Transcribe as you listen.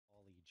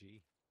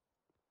EG.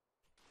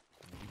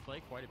 We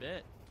play quite a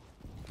bit.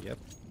 Yep.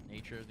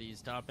 Nature of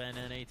these top end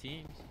NA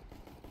teams.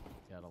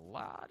 Got a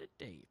lot of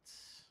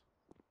dates.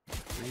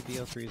 3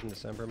 BO3s in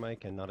December,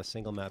 Mike, and not a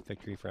single map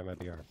victory for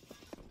MIBR.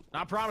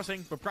 Not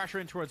promising, but pressure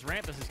in towards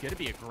ramp. This is going to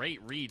be a great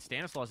read.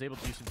 Stanislaw is able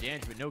to do some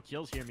damage, but no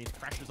kills here means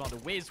pressure's on to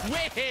Wiz.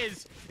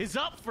 Wiz is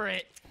up for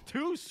it.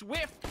 Too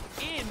swift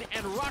in,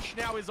 and Rush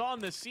now is on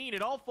the scene.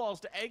 It all falls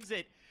to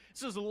exit.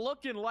 This is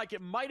looking like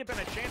it might have been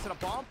a chance at a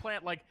bomb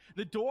plant, like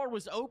the door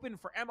was open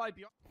for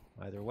MIBR.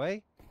 Either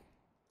way,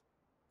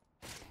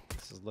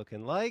 this is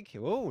looking like,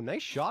 oh,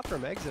 nice shot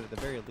from exit at the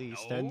very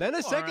least. Oh, and then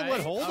a second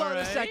one. Hold on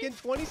a second.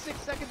 26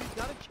 seconds. He's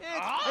got a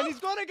chance. And he's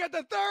going to get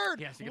the third.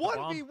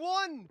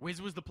 1v1.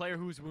 Wiz was the player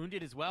who was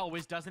wounded as well.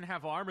 Wiz doesn't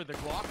have armor. The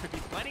Glock could be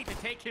plenty to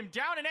take him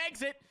down and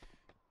exit.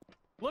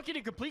 Looking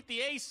to complete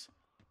the ace.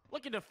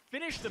 Looking to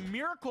finish the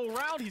miracle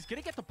round. He's going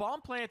to get the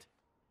bomb plant.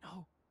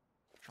 No.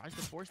 Tries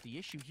to force the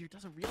issue here.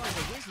 Doesn't realize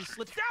that Wiz has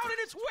slipped down, and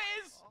it's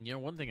Wiz! You know,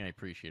 one thing I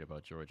appreciate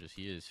about George is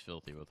he is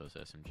filthy with those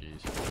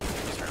SMGs.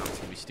 This round's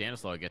going to be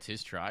Stanislaw gets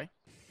his try.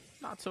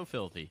 Not so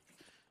filthy.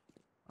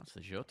 That's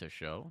the Jota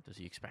show. Does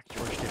he expect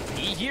George to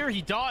be here?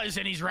 He does,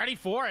 and he's ready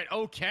for it.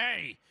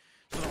 Okay.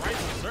 So the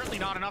rifle is certainly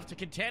not enough to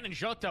contend, and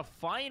Jota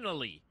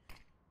finally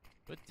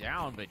put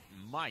down. But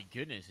my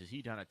goodness, has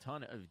he done a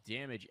ton of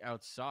damage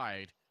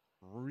outside.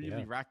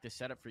 Really racked the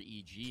setup for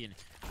EG, and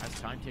as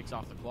time ticks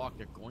off the clock,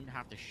 they're going to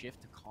have to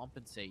shift to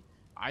compensate.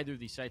 Either of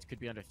these sites could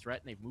be under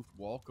threat, and they've moved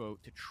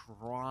Walco to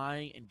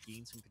try and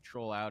gain some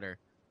control outer.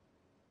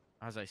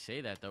 As I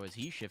say that, though, as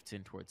he shifts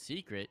in towards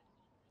Secret,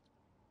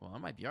 well,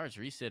 MIBR is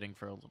resetting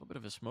for a little bit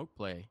of a smoke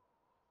play.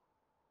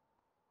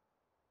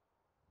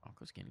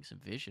 Walco's gaining some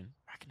vision,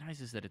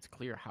 recognizes that it's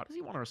clear. How does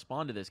he want to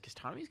respond to this? Because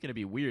timing's going to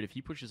be weird if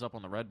he pushes up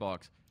on the red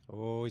box.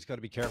 Oh, he's got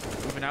to be careful.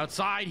 Moving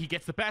outside, he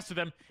gets the best of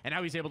them, and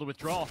now he's able to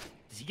withdraw.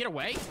 Does he get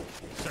away?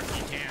 Certainly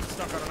can.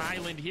 Stuck on an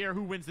island here.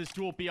 Who wins this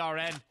duel?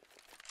 BRN.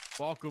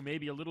 Walco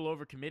maybe a little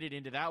overcommitted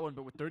into that one,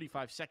 but with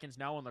 35 seconds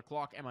now on the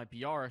clock,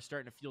 MIBR are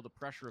starting to feel the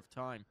pressure of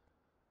time.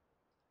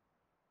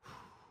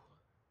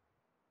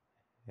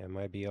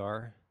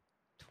 MIBR,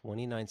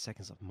 29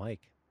 seconds of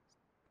Mike.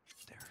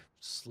 They're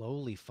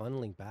slowly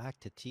funneling back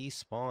to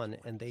T-spawn,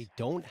 and they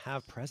don't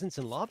have presence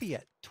in lobby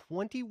yet.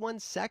 21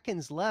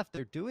 seconds left.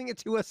 They're doing it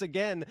to us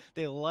again.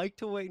 They like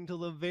to wait until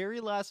the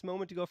very last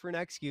moment to go for an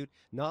execute.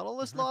 Not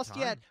all is lost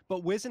yet,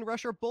 but Wiz and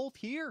Rush are both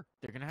here.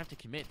 They're going to have to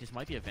commit. This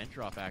might be a vent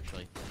drop,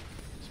 actually.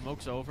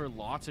 Smoke's over.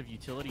 Lots of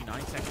utility.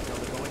 9 seconds ago,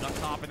 they're going up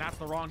top, and that's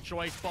the wrong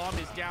choice. Bomb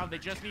is down. They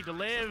just need to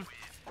live.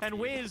 And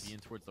Wiz in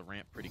towards the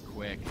ramp pretty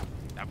quick.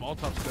 That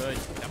Molotov's good.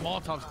 That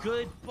Molotov's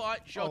good,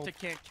 but Jota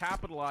can't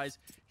capitalize.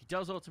 He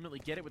does ultimately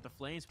get it with the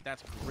flames, but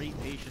that's great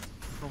patience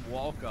from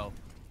Walco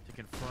to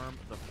confirm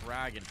the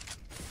frag. And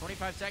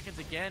 25 seconds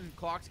again.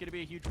 Clock's going to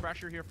be a huge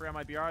pressure here for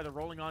MIBR. They're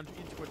rolling on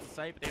in towards the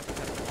site, but they have to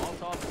test the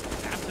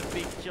Molotov. That's a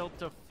big kill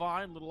to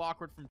find. A little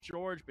awkward from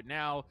George, but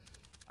now,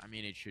 I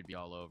mean, it should be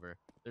all over.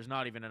 There's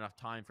not even enough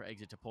time for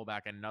Exit to pull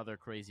back another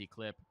crazy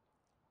clip.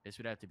 This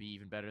would have to be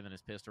even better than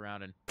his pissed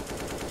around, and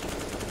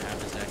have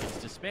the seconds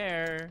to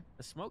spare.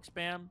 The smoke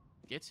spam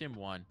gets him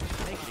one.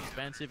 Make it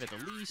expensive at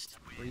the least.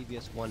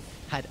 Previous one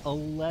had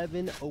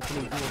 11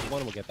 opening duels.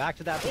 One. We'll get back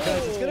to that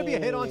because it's going to be a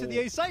hit onto the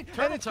A site,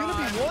 and it's going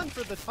to be won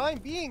for the time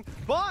being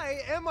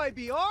by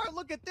MIBR.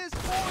 Look at this,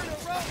 4 in a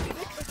row.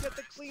 They could get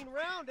the clean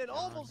round and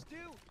almost do.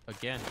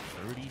 Again,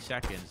 30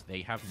 seconds.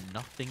 They have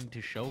nothing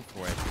to show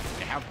for it.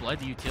 They have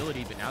bled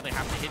utility, but now they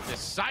have to hit the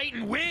site,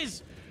 and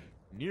Wiz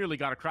nearly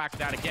got a crack at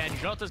that again.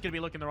 Jota's going to be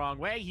looking the wrong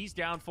way. He's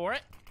down for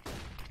it.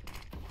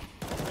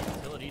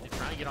 Utility to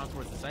try and get on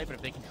towards the site, but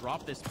if they can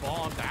drop this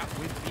bomb, that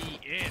would be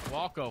it.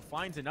 Walco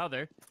finds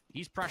another.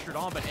 He's pressured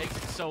on, but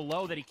Exit's so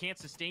low that he can't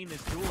sustain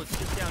this duel. It's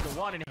just down to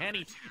 1, and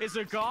Henny is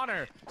a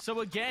goner. So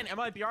again,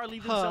 MIBR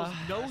leave themselves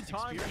no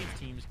time. Experienced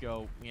teams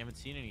go, we haven't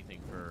seen anything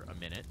for a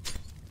minute.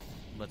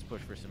 Let's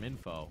push for some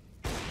info.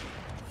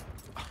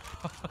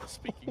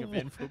 Speaking of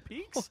info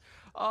peaks,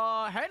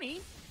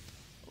 Henny,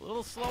 a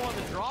little slow on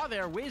the draw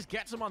there. Wiz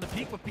gets him on the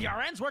peak, but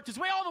BRN's worked his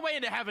way all the way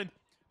into heaven.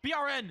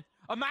 BRN,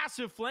 a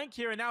massive flank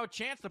here, and now a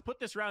chance to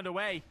put this round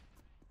away.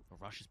 The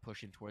Rush is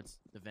pushing towards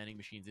the vending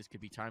machines. This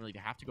could be timely. They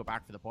have to go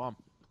back for the bomb.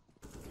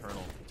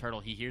 Turtle,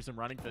 he hears him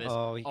running for this.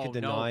 Oh, he could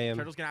deny him.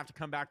 Turtle's going to have to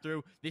come back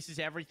through. This is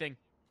everything.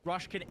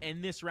 Rush can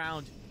end this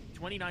round.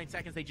 29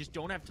 seconds. They just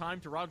don't have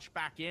time to rush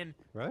back in.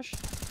 Rush?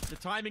 The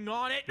timing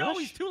on it. No,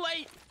 he's too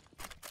late.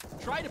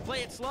 Tried to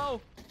play it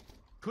slow.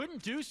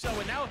 Couldn't do so,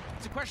 and now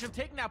it's a question of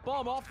taking that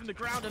bomb off from the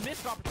ground. A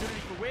missed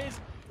opportunity for Wiz.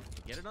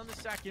 Get it on the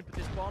second, but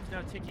this bomb's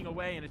now ticking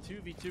away, and a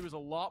 2v2 is a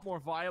lot more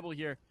viable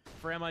here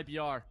for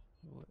MIBR.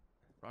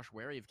 Rush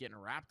wary of getting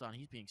wrapped on.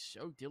 He's being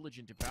so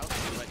diligent about it,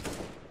 but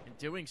in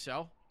doing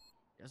so,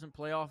 doesn't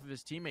play off of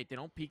his teammate. They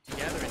don't peek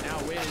together, and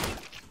now Wiz,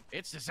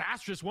 it's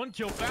disastrous. 1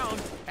 kill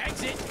found.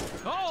 Exit.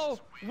 Oh,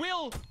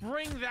 will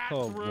bring that through.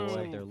 Oh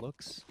boy, their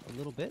looks a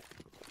little bit.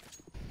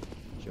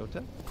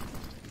 Jota.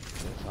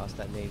 Toss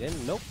that nade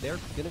in. Nope, they're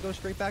going to go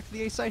straight back to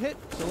the A site hit.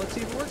 So let's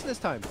see if it works this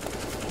time.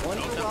 One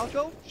for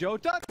Walco.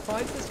 Jota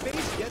finds the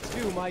space. gets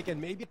two, Mike, and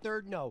maybe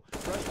third, no.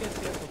 Rush gets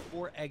there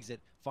before exit,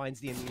 finds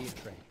the immediate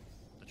trade.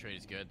 The trade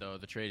is good, though.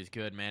 The trade is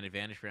good, man.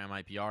 Advantage for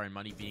MIBR and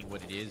money being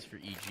what it is for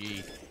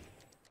EG.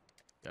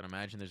 Gotta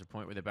imagine there's a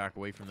point where they back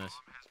away from this.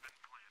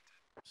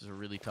 This is a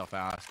really tough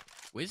ask.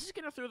 Wiz is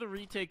gonna throw the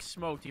retake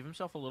smoke to give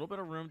himself a little bit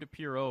of room to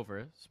peer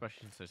over,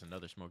 especially since there's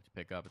another smoke to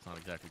pick up. It's not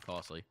exactly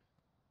costly.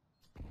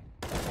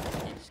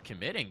 He's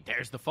committing.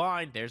 There's the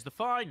find. There's the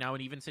find. Now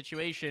an even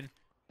situation.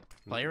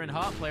 Player in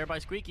hot, player by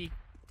Squeaky.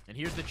 And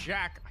here's the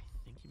jack. I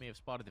think he may have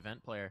spotted the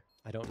vent player.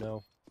 I don't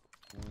know.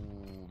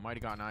 Ooh, might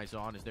have gotten eyes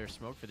on. Is there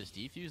smoke for this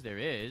defuse? There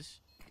is.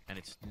 And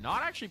it's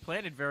not actually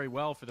planted very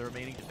well for the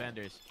remaining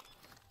defenders.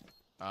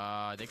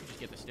 They could just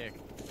get the stick.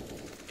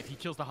 If he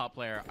kills the hot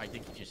player, I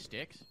think he just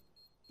sticks.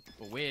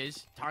 But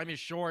Wiz, time is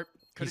short.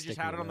 Could have just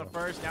had it on the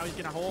first. Now he's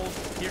going to hold.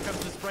 Here comes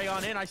the spray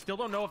on in. I still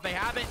don't know if they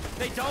have it.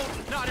 They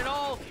don't. Not at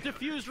all.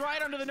 Diffused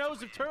right under the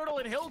nose of Turtle,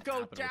 and he'll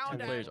go down.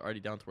 10 players already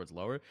down towards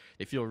lower.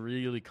 They feel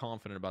really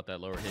confident about that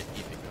lower hit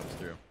if it comes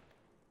through.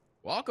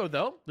 Walko,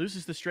 though,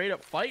 loses the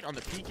straight-up fight on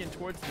the peek in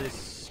towards the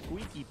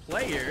Squeaky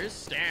players.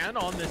 Stan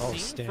on the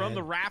scene from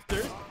the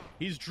rafters.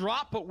 He's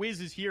dropped, but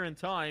Wiz is here in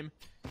time.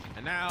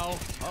 And now,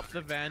 up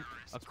the vent,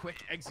 a quick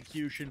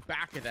execution,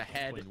 back of the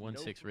head, and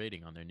 1-6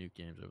 rating on their nuke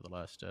games over the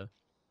last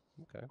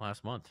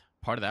month.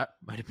 Part of that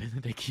might have been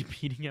that they keep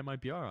beating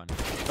MIBR on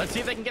it. Let's see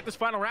if they can get this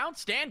final round.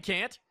 Stan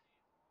can't.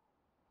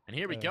 And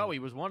here we go. He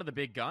was one of the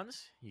big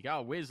guns. He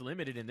got Wiz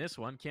limited in this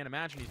one. Can't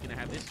imagine he's going to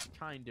have this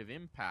kind of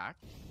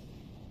impact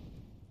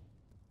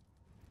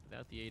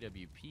without the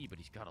AWP, but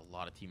he's got a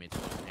lot of teammates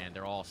on his hand.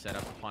 They're all set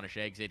up to punish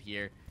Exit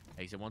here.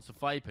 Exit wants to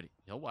fight, but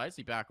he'll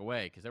wisely back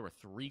away because there were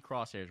 3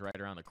 crosshairs right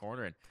around the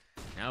corner. And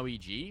now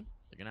EG,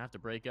 they're going to have to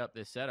break up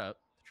this setup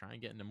to try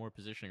and get into more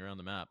positioning around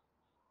the map.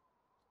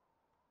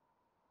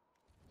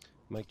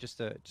 Mike, just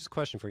a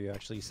question for you,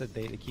 actually. You said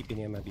they keep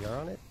beating MIBR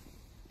on it,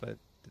 but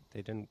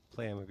they didn't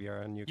play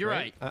MIBR on you. You're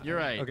right. You're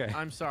right. Okay.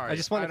 I'm sorry. I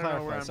just want to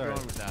clarify. I don't know where I'm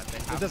going with that. They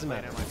haven't doesn't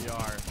played matter.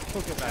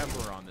 MIBR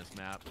ever on this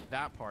map.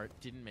 That part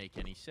didn't make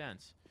any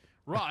sense.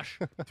 Rush,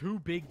 2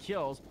 big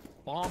kills,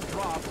 bomb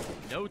dropped,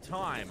 no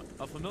time.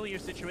 A familiar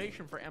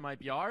situation for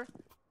MIBR.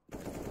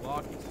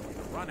 Block is going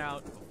to run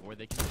out before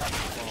they can swing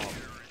the bomb.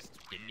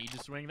 Didn't need to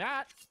swing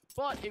that,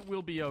 but it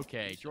will be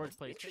okay. George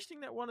plays.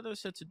 Interesting that one of those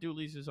sets of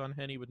dualies is on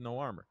Henny with no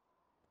armor.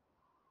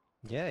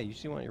 Yeah, you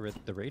usually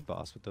want the raid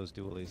boss with those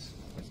dualies.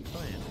 Where's he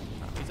playing?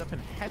 He's up in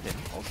heaven.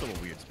 Also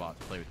a weird spot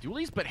to play with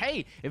dualies, but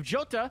hey, if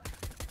Jota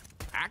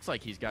acts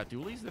like he's got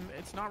dualies, then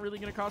it's not really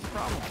going to cause a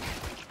problem.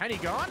 Henny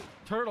gone.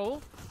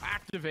 Turtle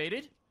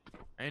activated.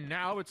 And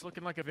now it's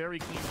looking like a very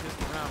clean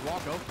system around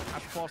Walko.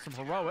 Has to fall some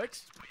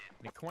heroics.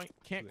 And he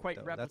can't quite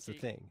replicate. That's the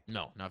thing.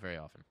 No, not very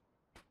often.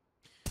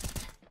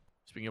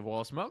 Speaking of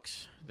wall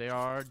smokes, they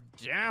are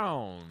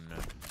down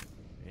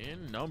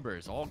in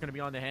numbers. All going to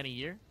be on the Henny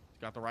here. He's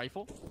got the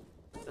rifle.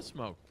 The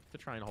smoke to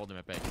try and hold him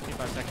at bay.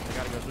 25 seconds, they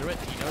got to go through it.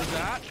 He knows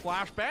that.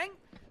 Flashbang.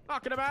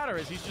 Not going to matter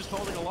as he's just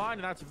holding a line,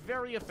 and that's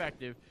very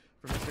effective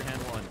for Mr. Hen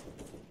 1.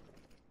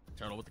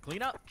 Turtle with the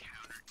cleanup.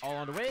 All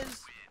on the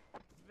Wiz.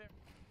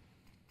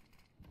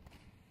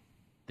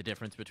 The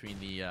difference between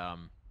the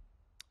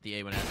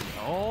A1S.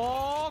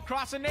 Oh,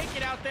 crossing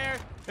naked out there.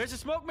 There's a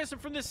smoke missing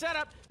from this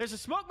setup. There's a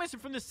smoke missing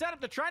from this setup.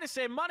 They're trying to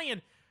save money,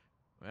 and,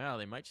 well,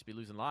 they might just be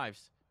losing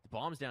lives. The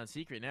bomb's down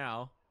secret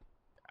now.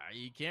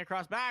 You can't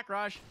cross back,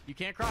 Rush. You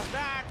can't cross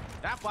back.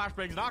 That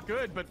flashbang's not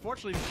good, but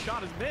fortunately the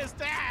shot is missed.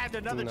 And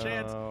another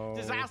chance.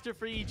 Disaster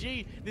for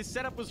EG. This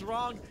setup was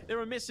wrong. They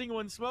were missing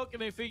 1 smoke,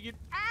 and they figured,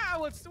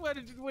 what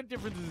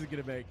difference is it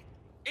going to make?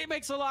 It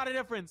makes a lot of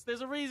difference.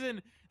 There's a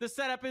reason the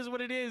setup is what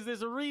it is.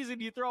 There's a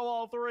reason you throw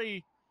all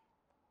 3.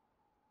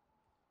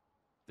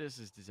 This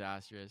is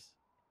disastrous.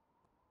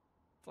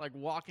 It's like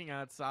walking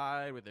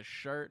outside with a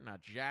shirt and a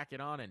jacket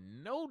on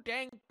and no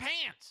dang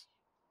pants.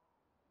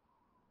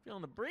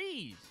 Feeling the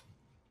breeze.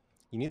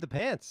 You need the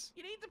pants.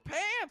 You need the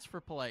pants for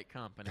polite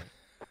company.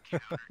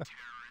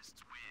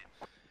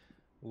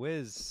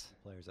 Wiz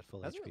players at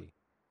full HP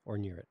or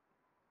near it.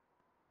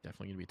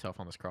 Definitely going to be tough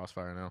on this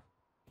crossfire now.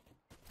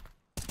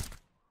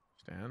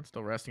 Stan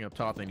still resting up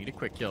top. They need a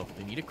quick kill.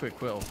 They need a quick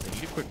kill. They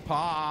need a quick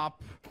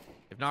pop.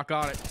 If not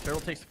got it, Turtle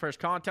takes the first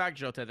contact.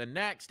 Jota the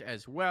next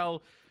as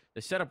well.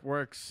 The setup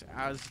works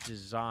as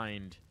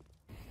designed.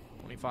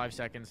 25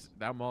 seconds.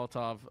 That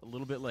Molotov a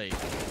little bit late.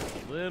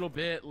 A little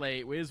bit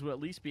late. Wiz will at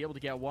least be able to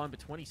get 1, but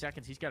 20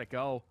 seconds. He's got to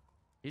go.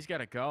 He's got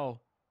to go.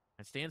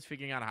 And Stan's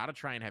figuring out how to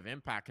try and have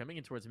impact. Coming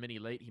in towards mini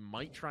late, he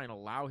might try and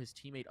allow his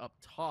teammate up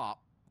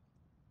top.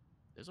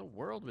 There's a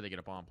world where they get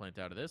a bomb plant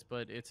out of this,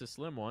 but it's a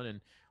slim one.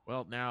 And,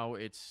 well, now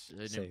it's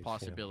an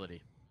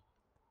impossibility.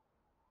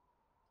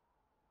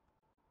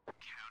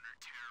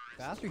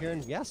 Faster here,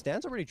 and yeah,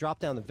 Stan's already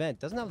dropped down the vent.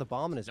 Doesn't have the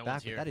bomb in his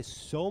back, but that is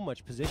so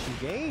much position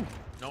gain.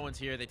 No one's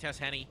here. They test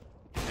Henny.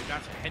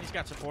 Henny's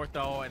got support,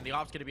 though, and the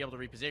op's going to be able to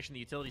reposition. The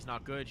utility's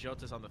not good.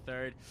 Jota's on the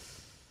 3rd.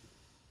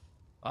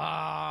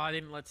 I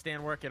didn't let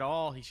Stan work at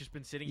all. He's just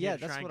been sitting here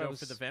trying to go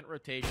for the vent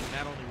rotation.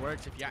 That only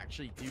works if you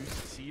actually do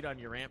succeed on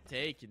your ramp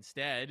take.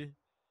 Instead,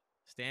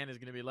 Stan is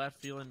going to be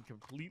left feeling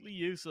completely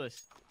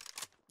useless.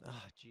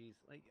 Geez,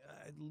 like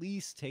at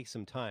least take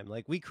some time.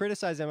 Like we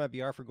criticize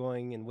MIBR for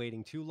going and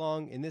waiting too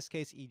long. In this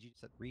case, EG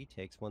set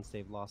retakes once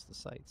they've lost the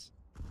sites.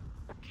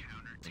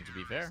 And to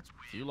be fair,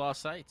 few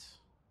lost sites.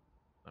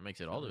 That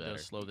makes it all the better.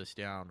 Does slow this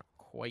down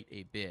quite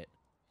a bit.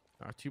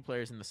 Our 2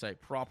 players in the site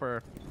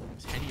proper.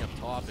 It's Henny up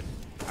top, and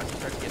as he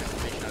starts to get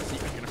information out of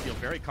Siga, going to feel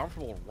very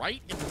comfortable.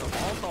 Right into the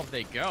Molotov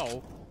they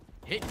go.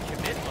 Hit and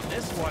commit on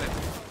this one. And,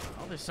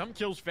 well, there's some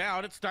kills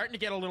found. It's starting to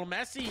get a little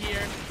messy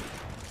here.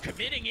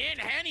 Committing in,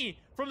 Henny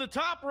from the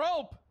top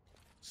rope.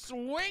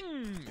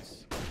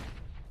 Swings.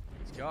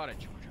 He's got it.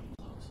 George up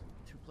close.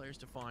 2 players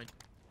to find.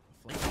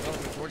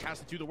 George has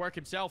to do the work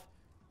himself.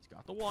 He's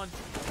got the one.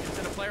 He's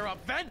send a player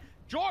up. Vent.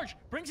 George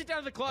brings it down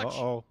to the clutch.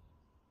 Uh-oh.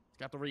 He's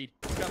got the read.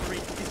 He's got the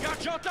read. He's got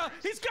Jota.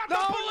 He's got the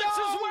bullets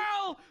as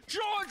well.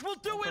 George will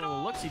do it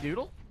all. Looksy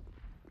doodle.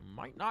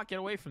 Might not get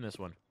away from this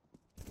one.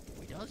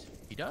 He does.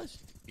 He does.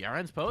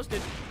 BRN's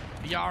posted.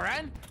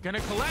 BRN gonna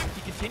collect.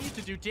 He continues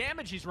to do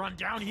damage. He's run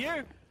down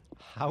here.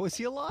 How is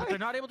he alive? But they're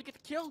not able to get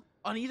the kill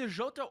on either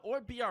Jota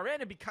or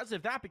BRN, and because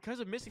of that, because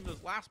of missing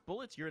those last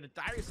bullets, you're in a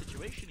dire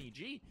situation,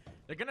 EG.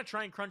 They're gonna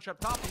try and crunch up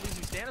top and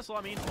losing Stanislaw.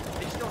 I mean,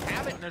 they just don't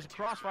have it, and there's a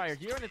crossfire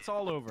here, and it's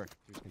all over.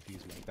 He was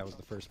confused, Mike. That was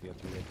the first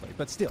BO2 they played.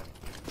 But still,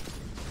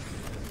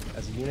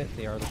 as a unit,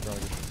 they are the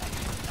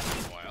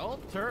strongest. Well,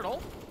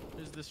 Turtle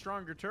is the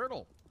stronger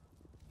turtle.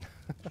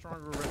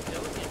 Stronger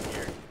reptilian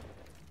here.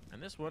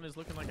 And this one is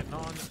looking like a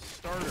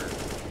non-starter.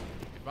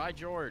 Goodbye,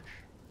 George.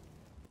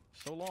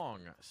 So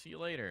long. See you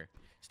later.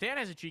 Stan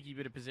has a cheeky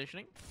bit of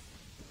positioning.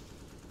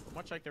 But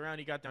much like the round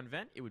he got down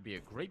Vent, it would be a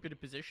great bit of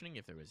positioning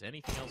if there was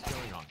anything else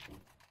going on.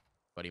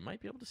 But he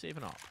might be able to save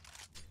an off.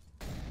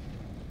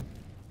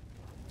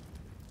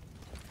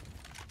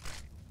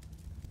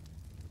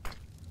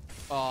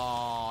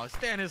 Oh,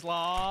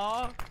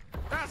 Stanislaw!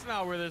 That's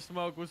not where the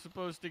smoke was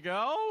supposed to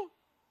go.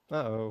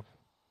 Uh-oh.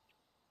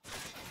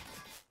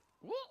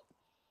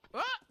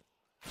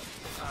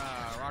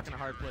 Rocking a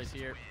hard place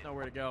here.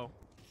 Nowhere to go.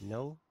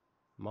 No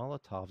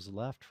Molotovs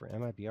left for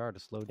MIBR to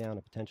slow down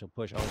a potential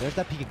push. Oh, there's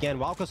that peek again.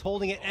 Walko's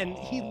holding it, and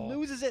he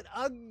loses it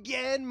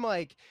again,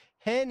 Mike.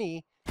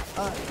 Henny,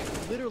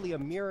 literally a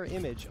mirror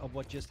image of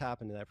what just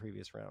happened in that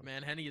previous round.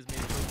 Man, Henny has made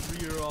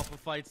a career off of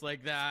fights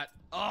like that.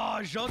 Oh,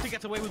 Jota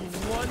gets away with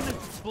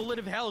 1 bullet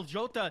of health.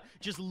 Jota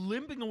just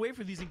limping away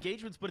from these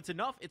engagements, but it's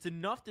enough. It's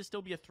enough to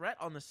still be a threat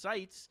on the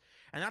sites,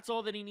 and that's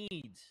all that he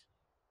needs.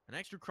 An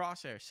extra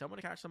crosshair, someone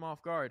to catch them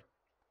off guard.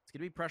 It's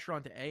going to be pressure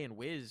onto A, and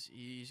Wiz,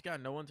 he's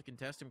got no one to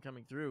contest him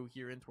coming through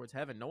here in towards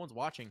heaven. No one's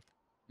watching.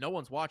 No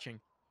one's watching.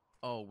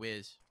 Oh,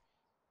 Wiz.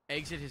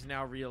 Exit has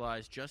now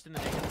realized just in the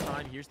nick of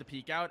time. Here's the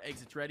peek out.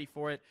 Exit's ready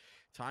for it.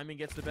 Timing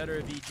gets the better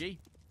of EG.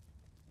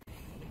 I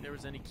don't think there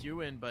was any Q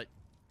in, but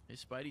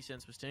his spidey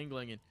sense was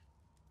tingling, and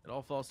it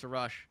all falls to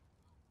Rush.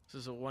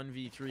 This is a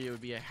 1v3. It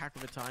would be a heck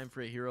of a time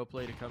for a hero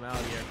play to come out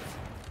here.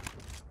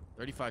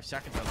 35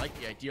 seconds. I like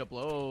the idea.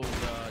 Blow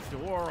the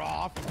door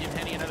off and give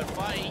Henny another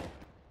fight.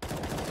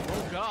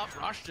 Woke up.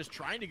 Rush just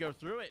trying to go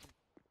through it.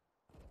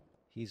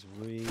 He's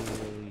really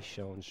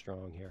shown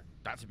strong here.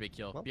 That's a big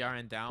kill. Well,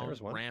 BRN down.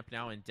 Ramp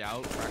now in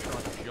doubt. Pressure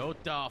on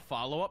Jota.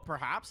 Follow-up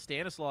perhaps.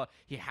 Stanislaw.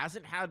 He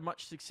hasn't had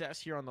much success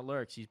here on the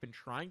lurks. He's been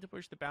trying to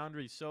push the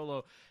boundaries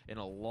solo in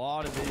a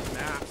lot of these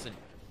maps, and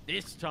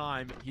this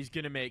time he's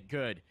going to make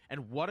good.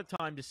 And what a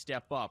time to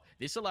step up.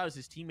 This allows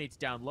his teammates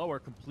down lower,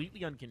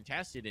 completely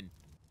uncontested. And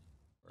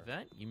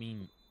Vent, you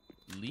mean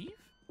leave?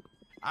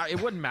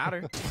 It wouldn't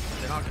matter.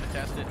 They're not going to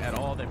test it at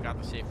all. They've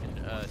got the save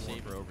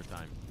for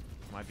overtime.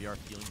 MIBR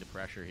feeling the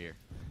pressure here.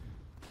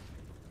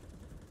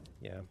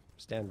 Yeah,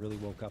 Stan really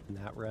woke up in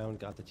that round,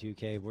 got the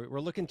 2K. We're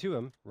looking to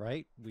him,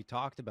 right? We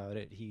talked about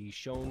it. He's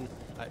shown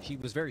he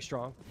was very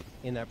strong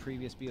in that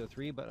previous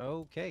BO3, but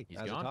okay. He's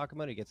as gone. I talk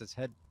about it, he gets his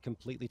head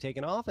completely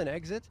taken off and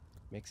exit.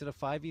 Makes it a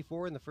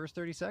 5v4 in the first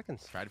 30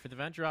 seconds. Tried for the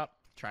vent drop.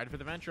 Tried for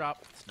the vent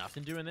drop. It's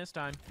nothing doing this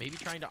time. Maybe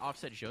trying to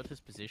offset Jota's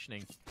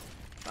positioning.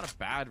 Not a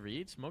bad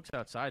read. Smoke's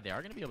outside. They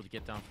are going to be able to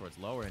get down towards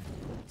lower. And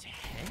it's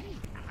Henny,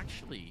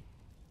 actually,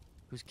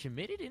 who's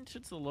committed into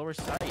the lower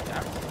side.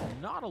 That's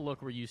not a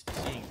look we're used to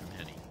seeing from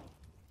Henny.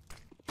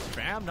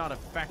 Spam, not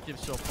effective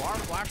so far.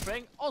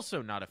 Flashbang,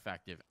 also not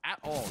effective at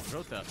all.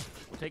 Jota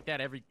will take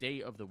that every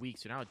day of the week.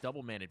 So now a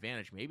double man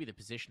advantage. Maybe the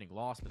positioning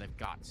lost, but they've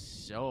got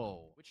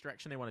which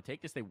direction they want to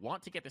take this. They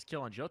want to get this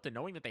kill on Jota,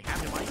 knowing that they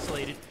have him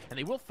isolated, and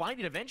they will find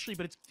it eventually,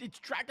 but it's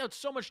dragged out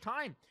so much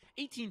time.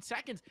 18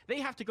 seconds. They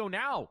have to go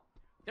now.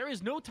 There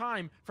is no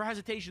time for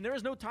hesitation. There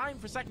is no time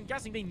for second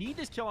guessing. They need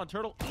this kill on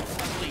Turtle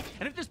instantly.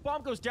 And if this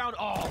bomb goes down,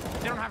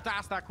 they don't have to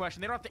ask that question.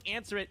 They don't have to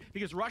answer it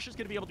because Rush is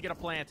going to be able to get a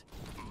plant.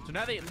 So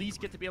now they at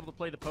least get to be able to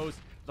play the post.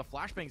 The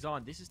flashbang's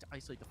on. This is to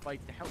isolate the fight.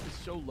 The health is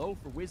so low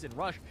for Wiz and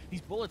Rush.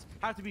 These bullets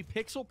have to be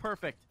pixel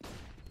perfect.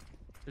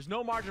 There's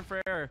no margin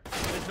for error.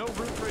 There's no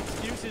room for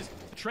excuses.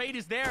 Trade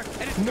is there,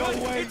 and it's good.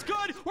 It's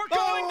good. We're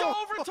going to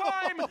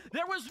overtime.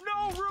 There was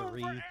no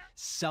room for error.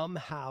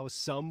 somehow,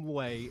 some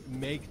way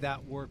make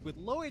that work with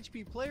low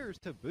HP players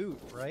to boot,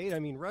 right? I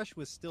mean, Rush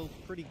was still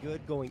pretty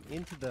good going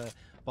into the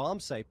bomb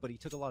site, but he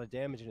took a lot of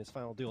damage in his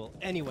final duel.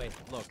 Anyway,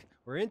 look,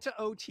 we're into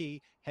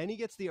OT. Henny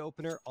gets the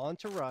opener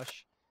onto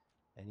Rush,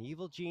 and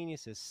Evil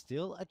Genius is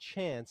still a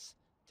chance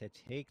to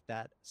take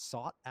that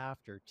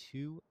sought-after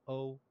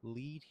 2-0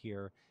 lead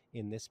here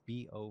in this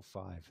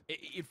BO5.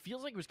 It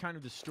feels like it was kind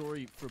of the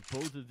story for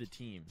both of the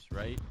teams,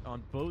 right?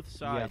 On both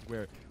sides,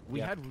 where we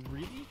had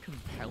really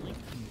compelling,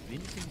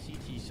 convincing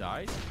CT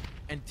sides,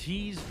 and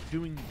T's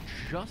doing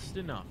just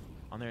enough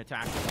on their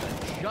attack,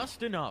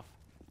 just enough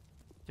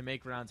to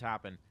make rounds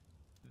happen.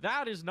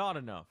 That is not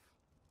enough.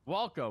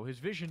 Walco, his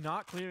vision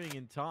not clearing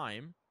in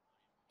time,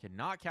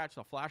 cannot catch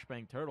the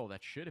flashbang turtle.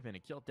 That should have been a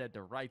kill dead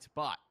to right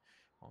spot.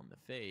 On the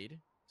fade,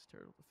 it's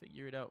Turtle to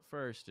figure it out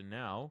first, and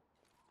now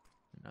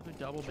another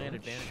double man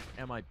advantage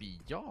for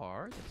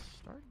MIBR that's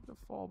starting to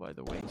fall by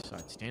the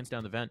wayside. Stands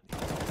down the vent.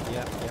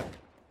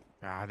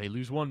 Yep. They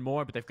lose one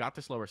more, but they've got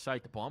this lower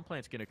sight. The bomb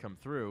plant's going to come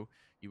through,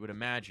 you would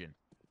imagine.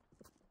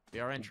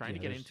 BRN trying to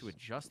get into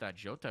adjust that.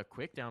 Jota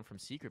quick down from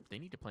Secret, but they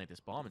need to plant this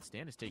bomb, and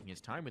Stan is taking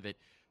his time with it.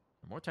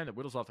 The more time that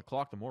whittles off the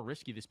clock, the more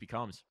risky this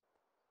becomes.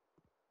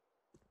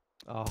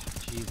 Oh,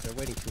 jeez, they're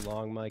waiting too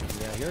long, Mike.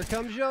 Yeah, here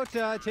comes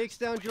Jota. Takes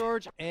down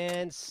George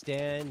and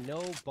Stan.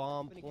 No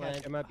bomb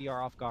plant.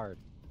 MIBR off guard.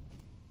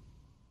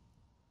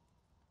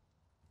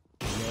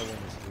 No one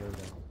is here,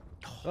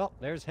 though. Well,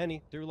 there's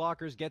Henny. Through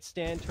lockers, gets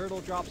Stan. Turtle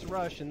drops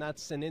Rush, and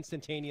that's an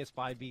instantaneous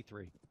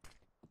 5v3.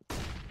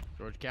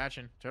 George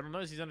catching. Turtle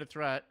knows he's under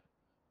threat.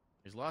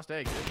 He's lost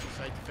exit.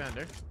 Site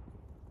defender.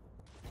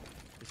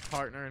 His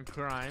partner in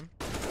crime.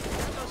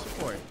 No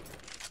support.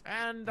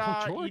 And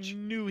he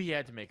knew he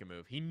had to make a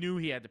move. He knew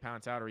he had to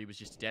pounce out or he was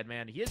just a dead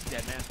man. He is a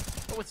dead man,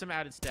 but with some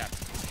added steps.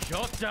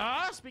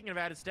 Jota, speaking of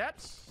added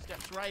steps,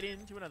 steps right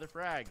into another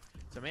frag.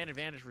 So man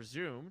advantage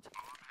resumed.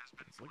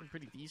 It's looking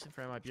pretty decent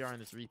for MIBR in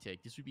this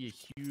retake. This would be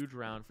a huge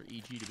round for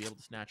EG to be able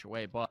to snatch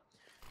away, but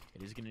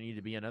it is going to need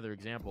to be another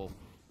example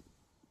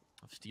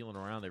of stealing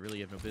around they really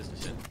have no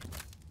business in.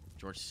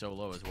 George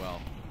solo as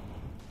well.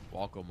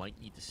 Walco might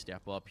need to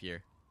step up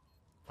here.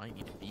 Might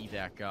need to be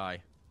that guy.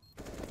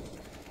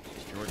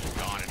 George is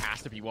gone. It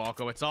has to be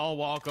Walco. It's all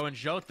Walco, and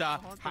Jota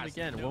has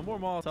again. One more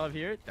Molotov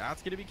here.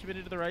 That's going to be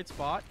committed to the right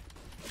spot.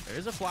 There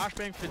is a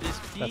flashbang for this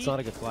P. That's not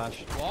a good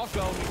flash.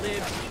 Walco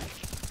lives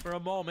for a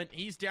moment.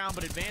 He's down,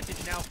 but advantage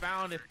now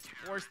found to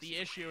force the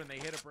issue, and they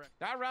hit a brick.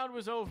 That round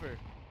was over.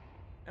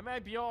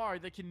 MIBR,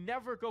 they can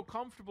never go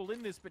comfortable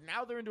in this, but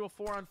now they're into a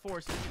 4-on-4, so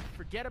you can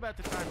forget about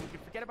the time. You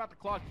can forget about the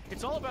clock.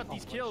 It's all about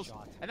these kills,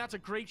 and that's a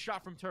great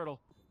shot from Turtle.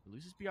 He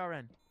loses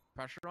BRN.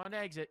 Pressure on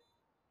exit.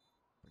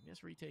 Bring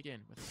this retake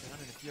in with a sound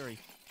and a fury.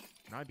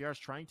 MIBR is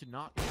trying to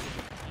not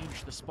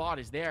change. The spot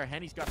is there.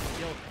 Henny's got the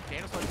kill.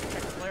 Daniel's going to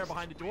check the player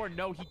behind the door.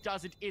 No, he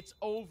doesn't. It's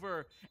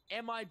over.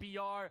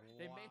 MIBR.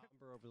 They made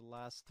over the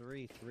last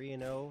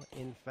 3-0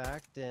 in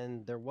fact,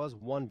 and there was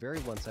one very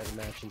one-sided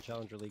match in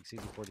Challenger League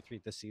Season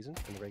 43 this season,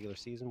 in the regular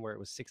season, where it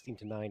was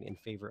 16-9 in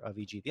favor of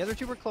EG. The other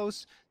two were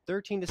close,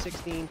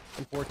 13-16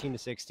 and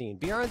 14-16.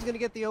 BRN's going to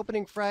get the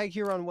opening frag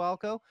here on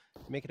Walco,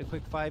 make it a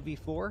quick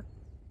 5v4.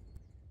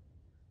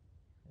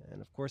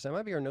 And of course,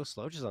 MIBR no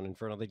slouches on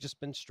Inferno. They've just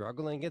been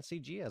struggling against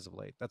EG as of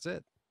late. That's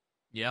it.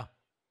 Yeah.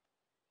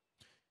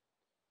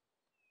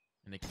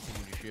 And they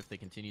continue to shift. They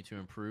continue to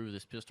improve.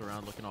 This pistol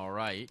round looking all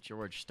right.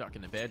 George stuck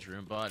in the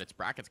bedroom, but it's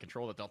Bracket's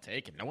control that they'll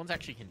take, and no one's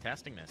actually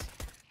contesting this.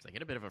 So they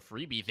get a bit of a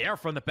freebie there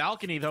from the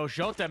balcony, though.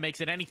 Jota makes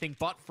it anything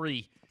but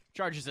free.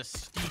 Charges a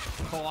steep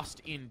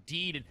cost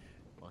indeed. And,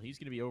 well, he's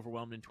going to be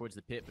overwhelmed in towards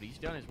the pit, but he's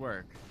done his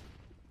work.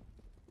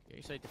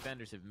 A-site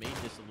defenders have made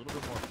this a little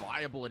bit more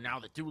viable, and now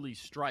the dualies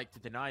strike to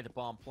deny the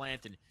bomb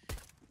plant, and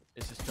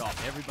this is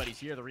tough. Everybody's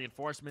here. The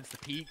reinforcements, the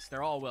peaks,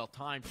 they're all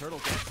well-timed. Turtle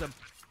gets them.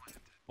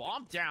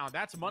 Bomb down.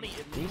 That's money.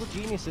 Evil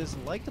geniuses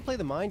like to play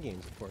the mind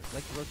games, of course.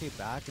 Like to rotate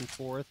back and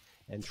forth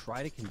and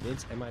try to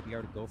convince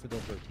MIBR to go for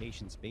those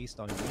rotations based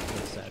on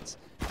neutral sets.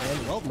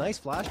 And, well, nice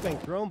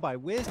flashbang thrown by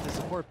Wiz to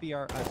support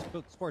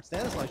support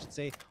Stanislaw, I should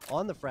say,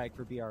 on the frag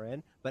for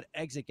BRN, but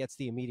Exit gets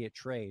the immediate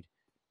trade.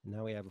 And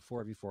now we have a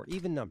 4v4,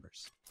 even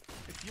numbers.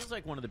 It feels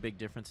like one of the big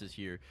differences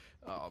here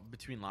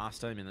between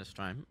last time and this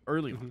time,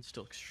 early on,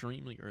 still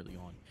extremely early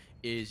on,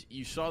 is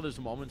you saw those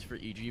moments for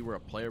EG where a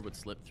player would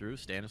slip through,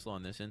 Stanislaw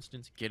in this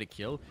instance, get a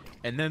kill,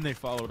 and then they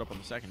followed up on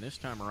the second. This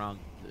time around,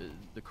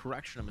 the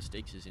correction of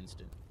mistakes is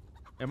instant.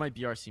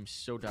 MIBR seems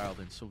so dialed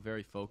in, so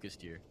very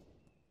focused here.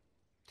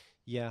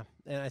 Yeah,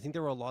 and I think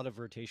there were a lot of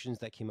rotations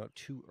that came out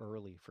too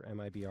early for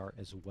MIBR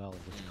as well,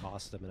 which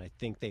cost them, and I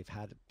think they've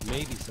had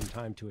maybe some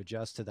time to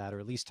adjust to that, or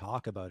at least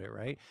talk about it,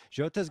 right?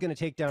 Jota's going to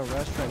take down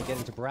Rush, trying to get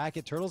into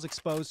Bracket. Turtle's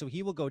exposed, so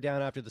he will go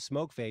down after the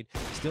smoke fade.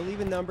 Still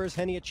even numbers,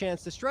 Henny a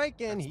chance to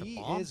strike, and he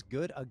is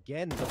good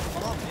again. The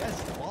bomb,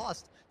 yes,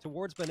 lost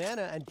towards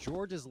Banana, and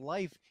George's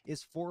life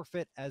is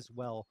forfeit as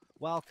well.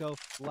 Walco,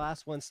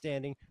 last one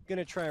standing, going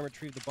to try and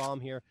retrieve the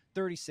bomb here.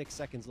 36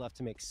 seconds left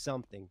to make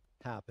something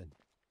happen.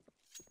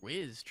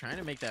 Wiz trying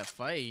to make that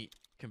fight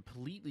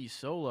completely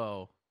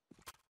solo.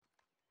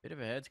 Bit of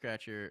a head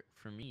scratcher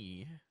for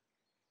me.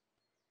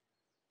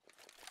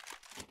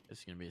 This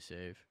is going to be a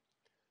save.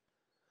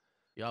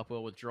 The up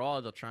will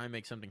withdraw. They'll try and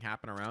make something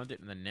happen around it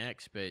in the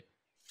next, but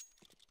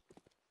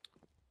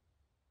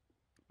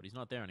he's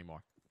not there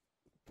anymore.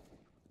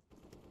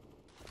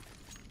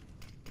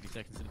 30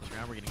 seconds into this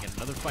round, we're going to get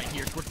another fight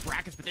here towards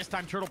brackets, but this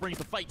time Turtle brings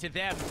the fight to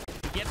them.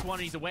 He gets one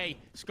and he's away,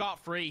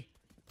 scot-free.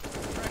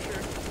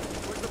 Pressure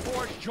towards the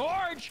board.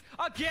 George,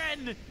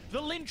 again, the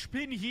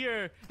linchpin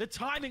here. The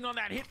timing on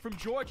that hit from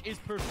George is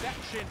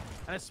perfection.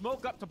 And a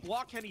smoke up to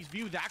block Henny's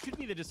view. That could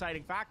be the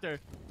deciding factor.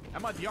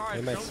 MIBR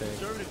have shown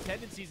conservative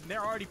tendencies, and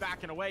they're already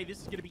backing away.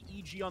 This is going to be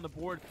EG on the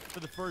board for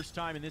the first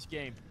time in this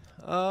game.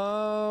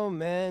 Oh,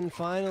 man.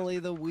 Finally,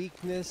 the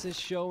weakness is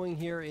showing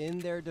here in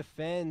their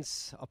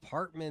defense.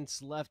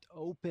 Apartments left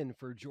open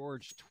for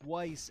George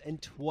twice, and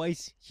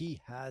twice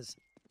he has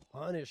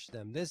punished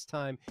them. This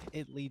time,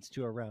 it leads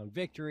to a round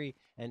victory,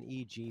 and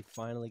EG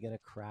finally going to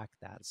crack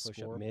that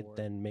push up mid.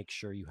 Then make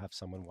sure you have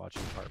someone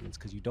watching Apartments,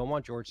 because you don't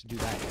want George to do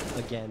that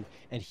again,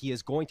 and he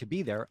is going to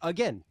be there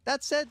again.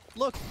 That said,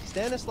 look,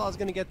 Stanislaw is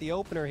going to get the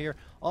opener here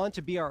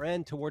onto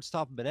BRN towards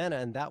top of Banana,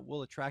 and that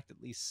will attract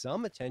at least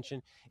some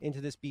attention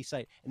into this B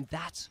site, and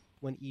that's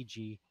when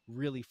EG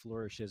really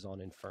flourishes on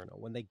Inferno.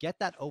 When they get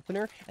that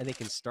opener and they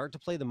can start to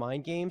play the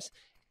mind games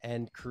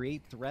and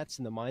create threats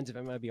in the minds of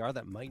MIBR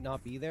that might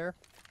not be there,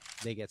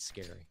 they get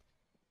scary.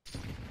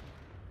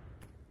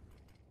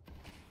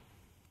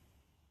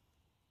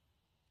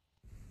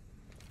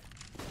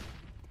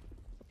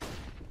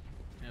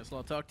 Yeah,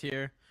 Slaw tucked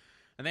here.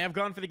 And they have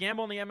gone for the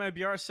gamble on the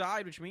MIBR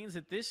side, which means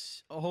that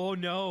this... Oh,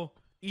 no.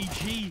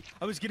 EG.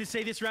 I was going to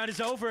say this round is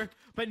over,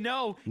 but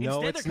no.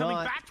 Instead, they're coming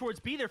back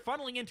towards B. They're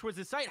funneling in towards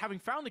the site. Having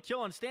found the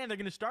kill on Stan, they're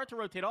going to start to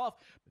rotate off.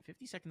 But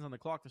 50 seconds on the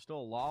clock. There's still a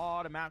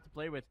lot of map to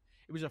play with.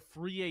 It was a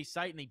free A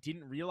site, and they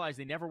didn't realize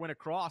they never went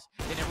across.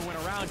 They never went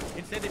around.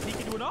 Instead, they peek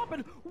into an up,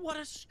 and what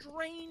a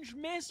strange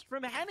miss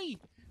from Henny.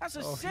 That's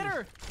a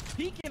sitter.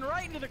 Peeking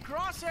right into the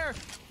crosshair.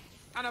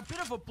 And a bit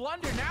of a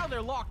blunder. Now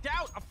they're locked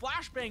out. A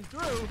flashbang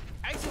through.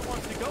 Exit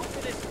wants to go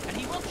for this, and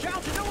he will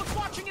challenge, and no one's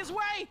watching his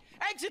way.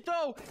 Exit,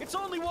 though. It's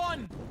only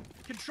one.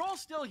 Control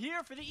still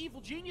here for the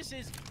evil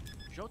geniuses.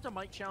 Jota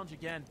might challenge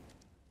again.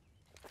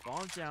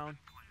 Bombs down.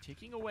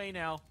 Ticking away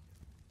now.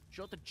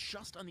 Jota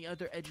just on the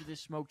other edge of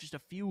this smoke. Just a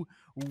few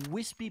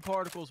wispy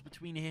particles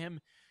between him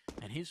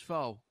and his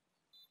foe.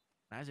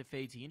 As it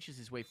fades, he inches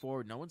his way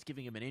forward. No one's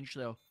giving him an inch,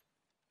 though.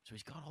 So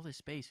he's got all this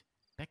space.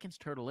 Beckons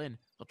Turtle in.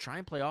 They'll try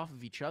and play off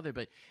of each other,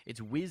 but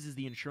it's Wiz is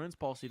the insurance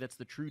policy that's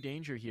the true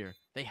danger here.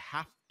 They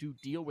have to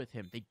deal with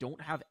him. They don't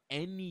have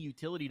any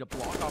utility to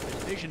block off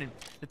his vision, and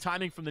the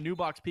timing from the new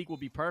box peak will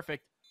be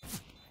perfect.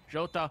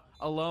 Jota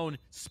alone,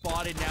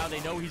 spotted now. They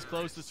know he's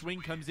close. The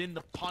swing comes in,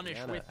 the punish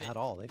with it. At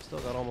all. They've still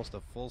got almost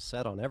a full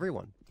set on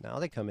everyone. Now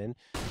they come in.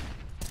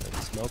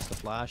 The smokes, the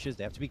flashes.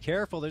 They have to be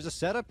careful. There's a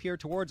setup here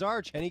towards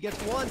Arch, and he gets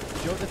one.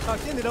 Jota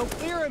tucked in. They don't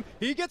clear him.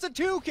 He gets a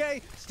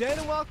 2K. Stand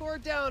and walk or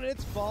down, and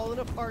it's falling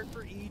apart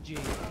for EG.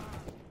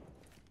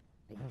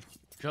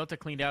 Jota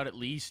cleaned out at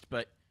least,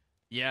 but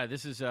yeah,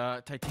 this is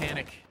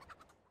Titanic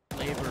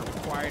labor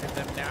required of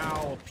them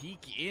now.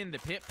 Peek in, the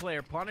pit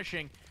player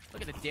punishing.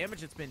 Look at the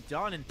damage that's been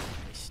done, and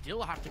they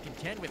still have to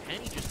contend with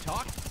Henny just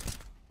tucked.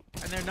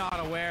 And they're not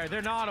aware.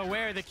 They're not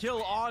aware. The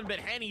kill on, but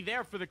Henny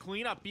there for the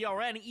cleanup.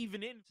 BRN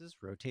even in. Just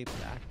rotate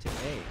back to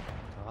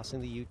A.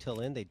 Tossing the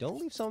util in. They don't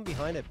leave someone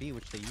behind at B,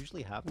 which they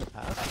usually have in the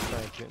past to try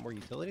and get more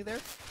utility there.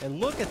 And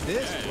look at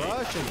this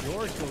rush, and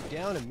George go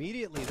down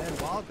immediately. Then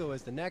Walco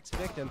is the next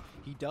victim.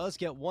 He does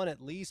get one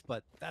at least,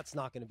 but that's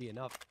not going to be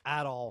enough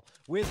at all.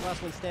 Wiz,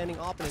 last one standing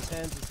up in his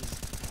hands. This is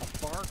a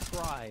far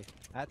cry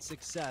at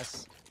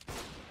success.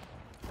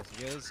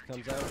 Wiz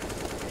comes out.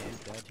 He's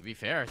dead. To be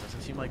fair, it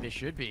doesn't seem like they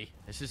should be.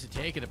 This is a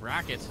take of the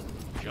brackets.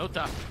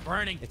 Jota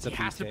burning. He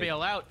has to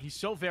bail out. He's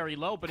so very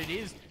low, but it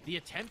is the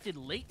attempted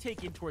late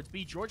take in towards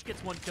B. George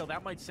gets one kill.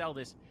 That might sell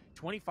this.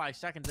 25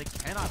 seconds. They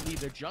cannot leave.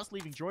 They're just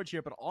leaving George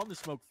here, but on the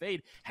smoke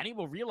fade, Henny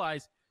will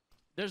realize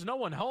there's no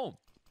one home.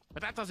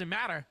 But that doesn't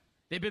matter.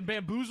 They've been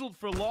bamboozled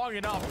for long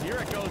enough. Here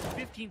it goes.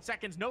 15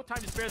 seconds. No time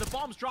to spare. The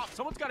bomb's dropped.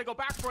 Someone's got to go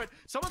back for it.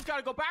 Someone's got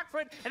to go back for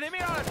it. And they may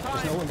not have time.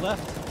 There's no one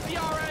left.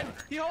 BRN.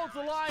 He holds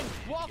the line.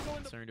 Walco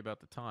in the... Concerned about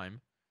the time.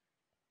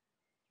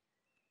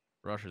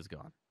 Rush is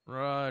gone.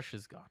 Rush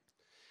is gone.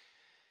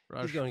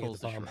 Rush He's going to pulls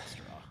get the bomb.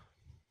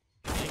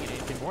 Straw. Can he get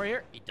anything more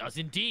here? He does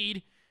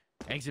indeed.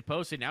 Exit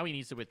posted. Now he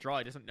needs to withdraw.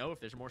 He doesn't know if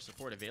there's more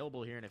support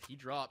available here. And if he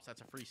drops, that's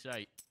a free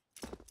site.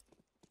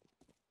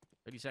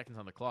 30 seconds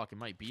on the clock. It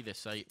might be this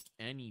site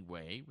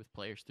anyway. With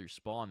players through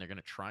spawn, they're going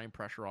to try and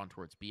pressure on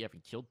towards B.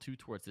 Having killed two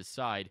towards this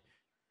side.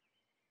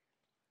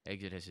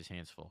 Exit has his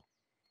hands full.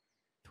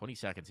 20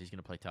 seconds. He's going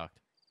to play tucked.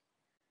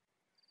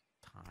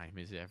 Time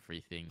is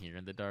everything here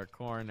in the dark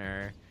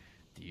corner.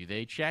 Do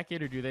they check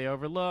it or do they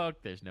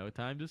overlook? There's no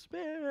time to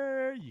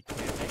spare. You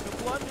can't make a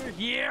blunder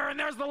here. And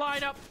there's the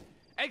lineup.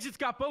 Exit's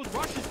got both.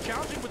 Rush is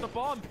challenging with the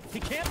bomb. He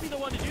can't be the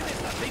one to do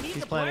this. They need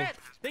to plant.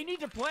 They need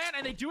to plant,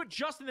 and they do it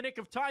just in the nick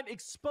of time.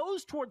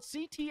 Exposed towards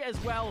CT as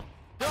well.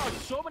 There are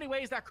so many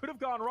ways that could have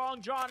gone wrong,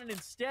 John, and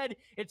instead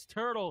it's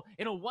Turtle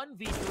in a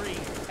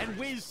 1v3, and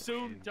Wiz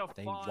soon to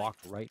They find...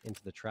 walked right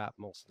into the trap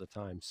most of the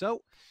time.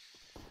 So,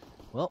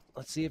 well,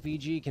 let's see if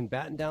EG can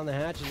batten down the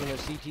hatches on their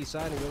CT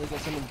side and really get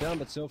something done.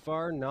 But so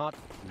far, not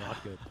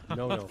good.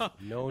 No.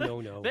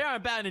 They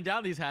aren't battening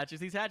down these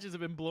hatches. These hatches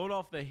have been blown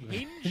off the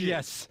hinges.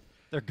 Yes,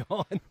 they're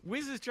gone.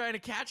 Wiz is trying to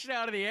catch it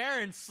out of the air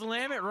and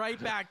slam it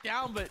right back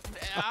down, but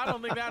I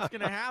don't think that's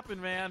going to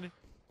happen, man.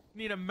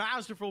 Need a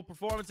masterful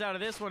performance out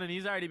of this one, and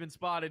he's already been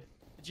spotted.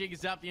 The jig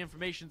is up, the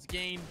information's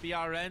gained.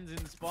 BRN's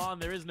in spawn.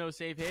 There is no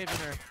safe haven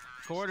or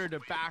quarter to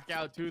back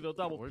out to. They'll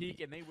double peek,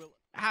 and they will...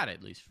 Had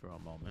at least for a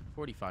moment.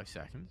 45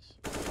 seconds.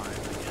 Fine,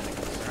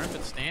 concern,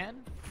 but Stan,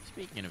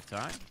 speaking of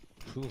time,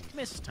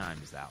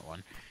 mistimes that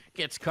one.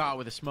 Gets caught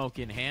with a smoke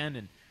in hand,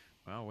 and,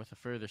 well, with a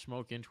further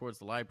smoke in towards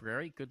the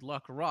library, good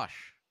luck,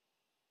 Rush.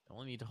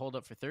 Only need to hold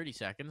up for 30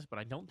 seconds, but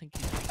I don't think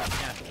he's going to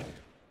catch.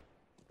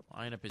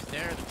 Lineup is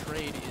there. The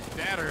trade is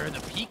better. The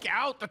peek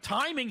out. The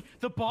timing.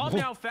 The bomb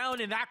now found,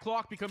 and that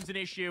clock becomes an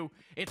issue.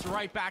 It's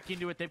right back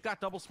into it. They've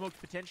got double smoke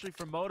potentially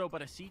from Moto,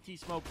 but a CT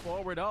smoke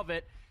forward of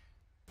it.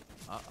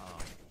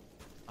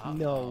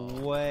 No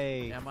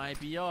way.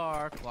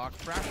 MIBR. Clock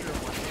pressure.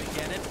 Once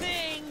again a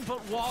thing,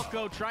 but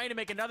Walco trying to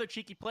make another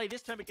cheeky play.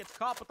 This time it gets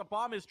caught, but the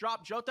bomb is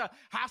dropped. Jota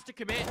has to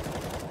commit.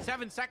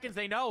 7 seconds,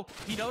 they know.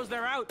 He knows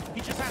they're out.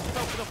 He just has to go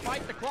for the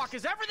fight. The clock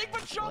is everything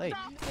but Jota.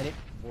 And it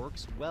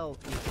works well.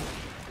 You can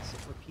practice it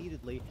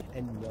repeatedly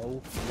and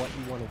know what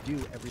you want to do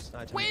every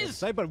time.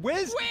 Wiz! But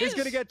Wiz is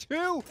going to get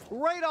 2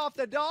 right off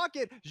the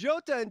docket.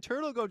 Jota and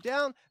Turtle go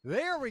down.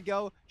 There we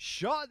go.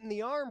 Shot in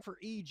the arm for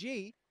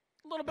EG.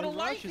 A little bit of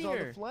light here. On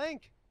the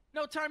flank.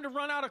 No time to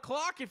run out of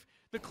clock. If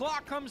the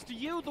clock comes to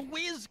you, the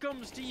Wiz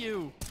comes to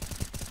you.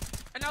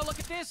 And now look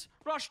at this.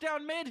 Rush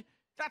down mid.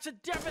 That's a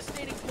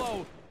devastating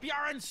blow.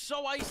 BRN's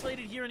so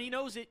isolated here, and he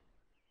knows it.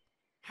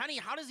 Honey,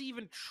 how does he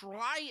even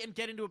try and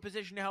get into a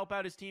position to help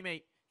out his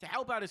teammate, to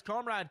help out his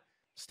comrade?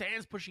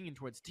 Stan's pushing in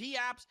towards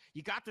T-Apps.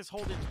 You got this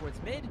hold in towards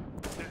mid.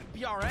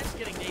 BRN's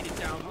getting naded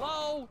down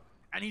low,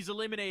 and he's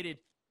eliminated.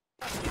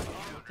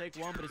 He'll take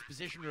one, but his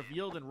position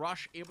revealed, and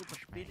Rush able to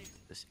finish.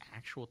 This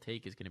actual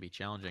take is going to be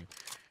challenging.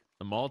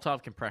 The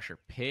Molotov can pressure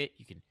pit.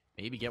 You can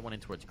maybe get one in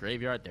towards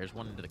Graveyard. There's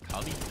one into the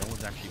Cubby. No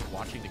one's actually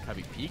watching the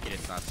Cubby peek, and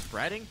it's not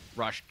spreading.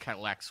 Rush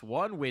collects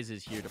one. Wiz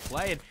is here to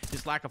play, and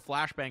this lack of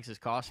flashbangs is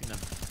costing them.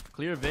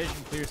 Clear vision,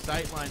 clear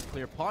sight lines,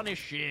 clear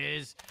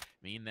punishes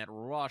mean that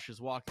Rush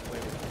is walking away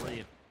with 3,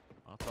 and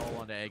that's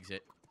all on to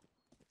exit.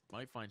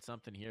 Might find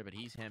something here, but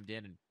he's hemmed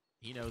in, and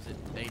he knows it.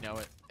 They know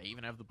it. They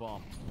even have the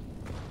bomb.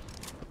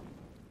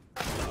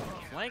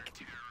 Flank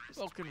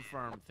will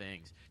confirm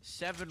things.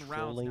 7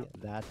 rounds. Controlling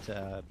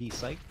that B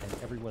site, and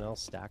everyone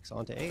else stacks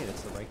onto A.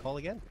 That's the right call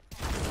again.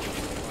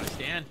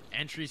 Stan,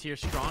 entries here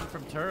strong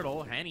from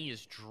Turtle. Henny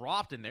is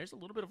dropped, and there's a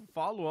little bit of a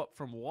follow-up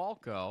from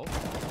Walco.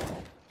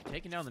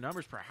 Taking down the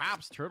numbers,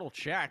 perhaps. Turtle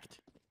checked.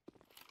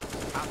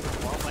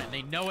 And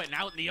they know it, and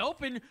out in the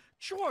open,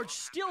 George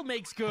still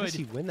makes good. How does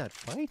he win that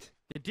fight?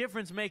 The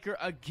difference maker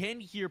again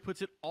here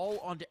puts it all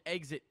onto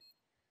exit.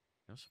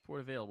 No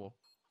support available.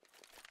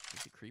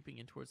 Is it creeping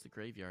in towards the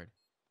Graveyard?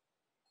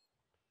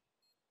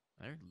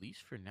 They're at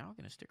least for now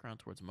going to stick around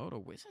towards Moto.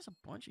 Wiz has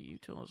a bunch of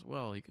util as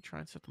well. He could try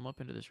and set them up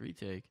into this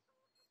retake.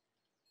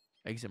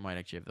 Exit might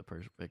actually have the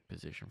perfect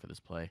position for this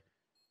play.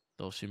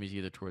 They'll assume he's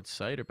either towards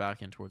site or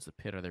back in towards the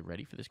pit. Are they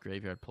ready for this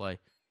Graveyard play?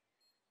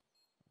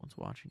 One's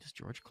watching. Does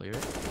George clear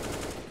it?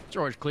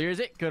 George clears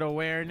it. Good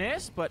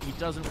awareness, but he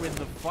doesn't win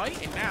the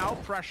fight. And now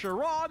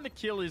pressure on. The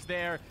kill is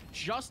there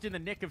just in the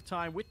nick of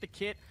time with the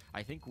kit.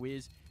 I think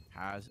Wiz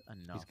has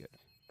enough. He's good.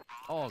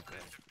 All good.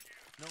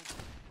 Nope.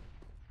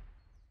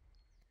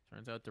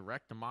 Turns out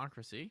direct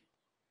democracy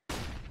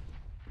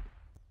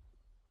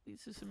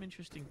leads to some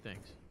interesting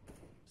things.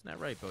 Isn't that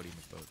right, Bodie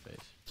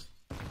McBoatface?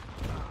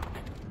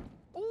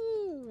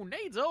 Ooh,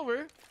 nade's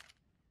over.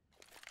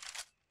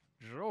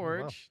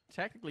 George,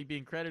 technically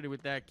being credited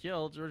with that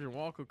kill. George and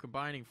Walco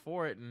combining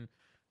for it, and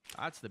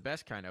that's the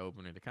best kind of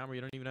opener to come where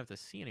you don't even have to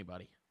see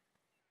anybody.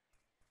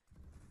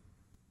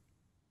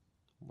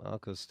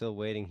 Walco's still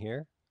waiting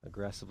here.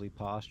 Aggressively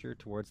postured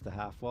towards the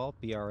half wall.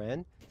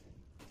 BRN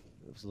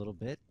moves a little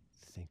bit,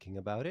 thinking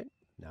about it.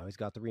 Now he's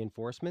got the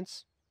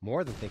reinforcements.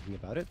 More than thinking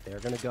about it. They're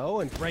going to go,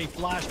 and great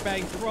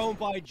flashbang thrown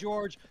by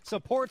George.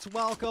 Supports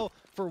Walco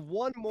for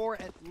one more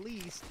at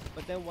least,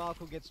 but then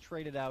Walco gets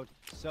traded out.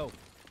 So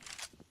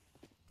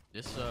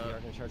this they're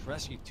going to charge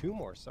rescue 2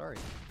 more. Sorry.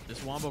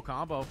 This wombo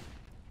combo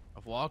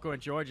of Walco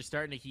and George is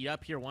starting to heat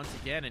up here once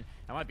again, and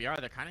MIBR,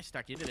 they're kind of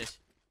stuck into this.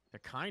 They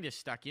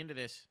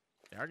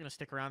are going to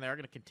stick around. They are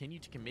going to continue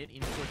to commit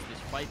in towards this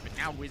fight, but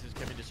now Wiz is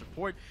coming to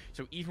support.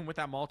 So even with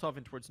that Molotov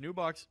in towards New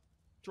Box,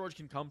 George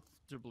can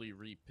comfortably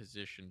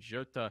reposition.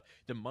 Jota,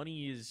 the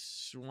money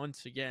is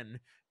once again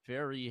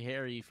very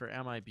hairy for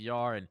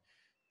MIBR, and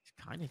he's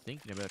kind of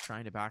thinking about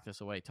trying to back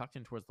this away. Tucked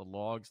in towards the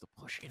logs, the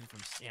push in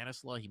from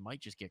Stanislaw, he might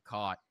just get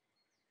caught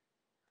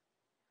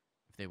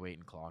if they wait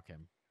and clock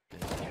him.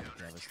 This is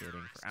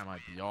devastating for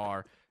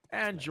MIBR.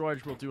 And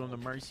George will do him the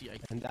mercy.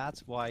 And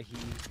that's why he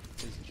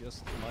is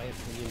just, in my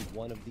opinion,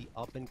 one of the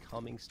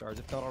up-and-coming stars,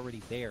 if not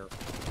already there,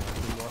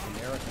 in North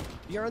America.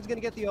 BRN's going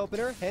to get the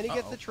opener. Henny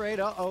gets the trade.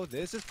 Uh-oh,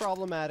 this is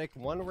problematic.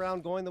 One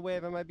round going the way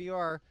of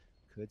MIBR.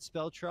 Could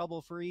spell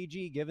trouble for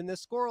EG, given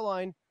this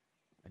scoreline.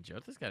 And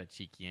Jota's got a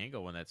cheeky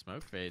angle when that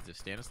smoke fades. If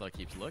Stanislav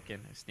keeps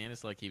looking, if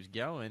Stanislav keeps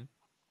going,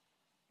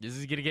 this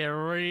is going to get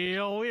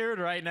real weird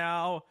right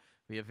now.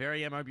 Be a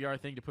very MIBR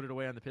thing to put it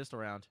away on the pistol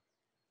round.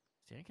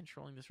 Stan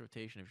controlling this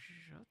rotation. If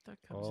Jota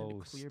comes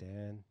into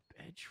clear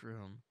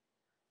bedroom.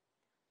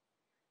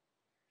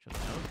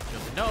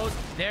 Jota knows.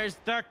 There's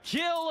the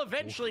kill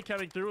eventually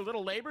coming through. A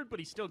little labored, but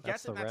he still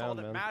gets it. That's all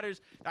that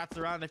matters. That's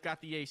the round. They've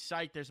got the ace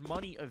sight. There's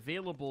money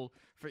available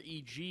for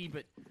EG,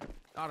 but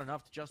not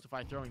enough to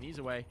justify throwing these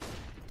away.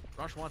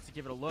 Rush wants to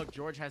give it a look.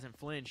 George hasn't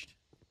flinched.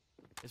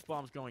 This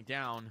bomb's going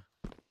down.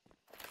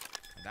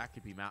 And that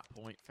could be map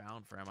point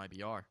found for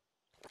MIBR.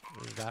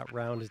 That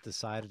round is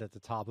decided at the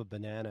top of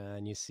Banana,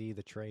 and you see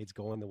the trades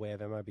going the way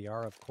of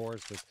MIBR, of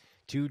course, with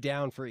 2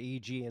 down for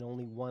EG and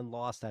only 1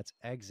 loss. That's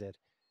exit.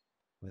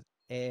 With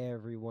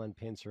everyone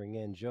pincering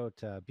in.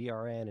 Jota,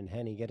 BRN, and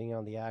Henny getting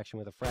on the action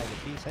with a frag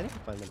apiece. Henny can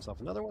find himself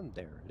another one.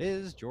 There it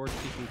is. George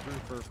peeking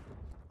through for,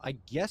 I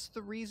guess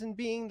the reason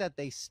being that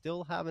they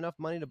still have enough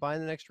money to buy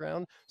in the next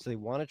round, so they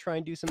want to try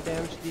and do some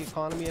damage to the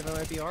economy of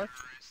MIBR.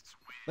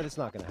 But it's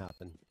not going to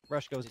happen.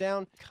 Rush goes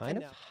down.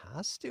 Kind of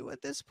has to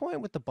at this point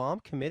with the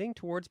bomb committing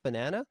towards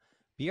Banana.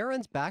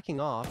 BRN's backing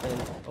off,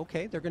 and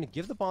okay, they're going to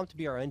give the bomb to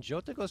BRN.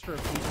 Jota goes for a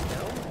piece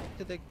down.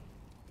 Did they?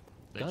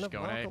 They're just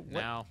going A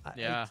now.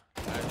 Yeah,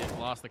 they've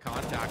lost the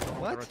contact. The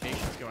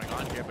rotation's going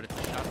on here, but it's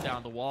a shot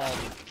down. The wall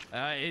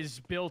is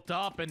built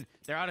up, and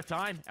they're out of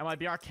time.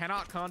 MIBR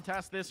cannot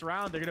contest this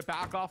round. They're going to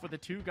back off with the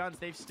 2 guns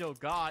they've still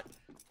got.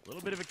 A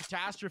little bit of a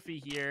catastrophe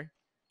here.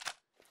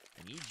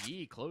 And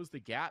EG closed the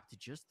gap to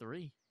just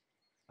 3.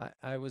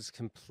 I was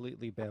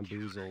completely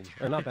bamboozled.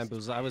 Or not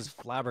bamboozled, I was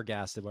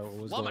flabbergasted by what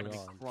was going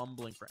on.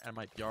 Crumbling for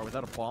MIBR.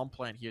 Without a bomb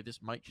plant here,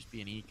 this might just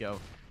be an eco.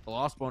 The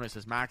loss bonus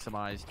is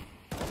maximized.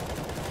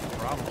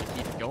 Probably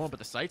keep it going, but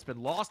the site's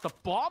been lost. The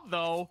bomb,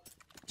 though,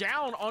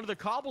 down onto the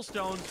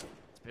cobblestones.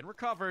 It's been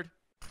recovered.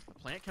 The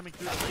plant coming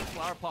through the link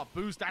flower pot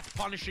boost. That's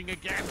punishing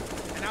again.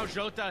 And now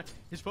Jota,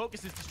 his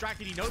focus is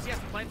distracted. He knows he has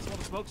to plant while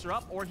the smokes are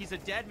up, or he's a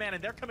dead man,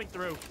 and they're coming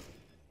through.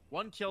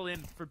 1 kill in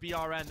for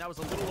BRN. That was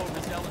a little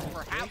overzealous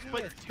perhaps,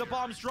 but the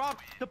bombs drop.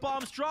 The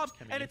bombs drop,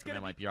 and it's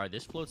going to MIBR.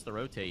 This floats the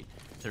rotate.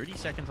 30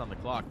 seconds on the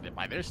clock.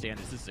 By their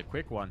standards, this is a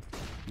quick one.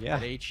 Yeah.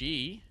 But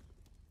HE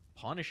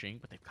punishing,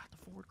 but they've got the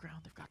forward ground.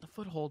 They've got the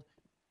foothold.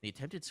 The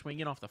attempted swing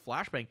in off the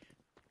flashbang.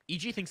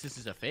 EG thinks this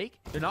is a fake.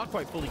 They're not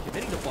quite fully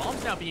committing. The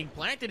bomb's now being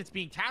planted. It's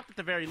being tapped at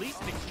the very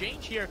least. An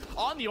exchange here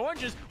on the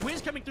oranges.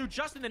 Wiz coming through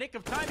just in the nick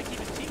of time to keep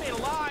his teammate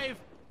alive.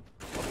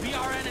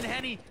 BRN and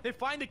Henny, they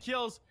find the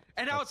kills.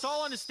 And now it's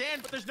all on the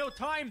stand, but there's no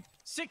time.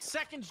 6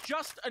 seconds,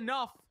 just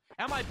enough.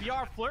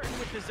 MIBR flirting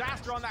with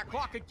disaster on that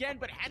clock again,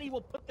 but Henny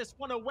will put this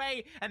one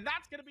away, and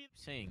that's going to be...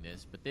 Saying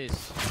this, but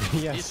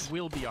this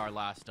will be our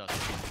last dust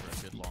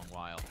for a good long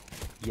while.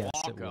 Yes,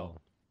 it will.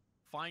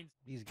 Finds...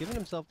 He's given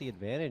himself the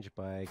advantage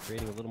by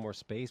creating a little more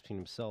space between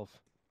himself.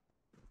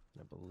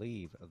 I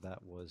believe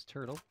that was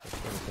Turtle.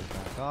 Turtle's going to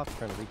back off,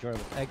 trying to rejoin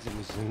with Exit,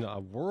 who's in a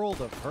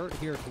world of hurt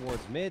here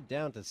towards mid,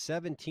 down to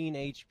 17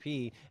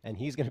 HP, and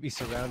he's going to be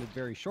surrounded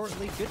very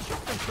shortly. Good shot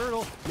from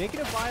Turtle, making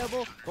it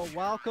viable, but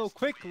Walco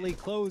quickly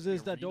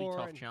closes the door.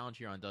 Tough challenge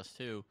here on Dust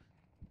 2,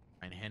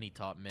 and Henny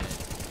top mid.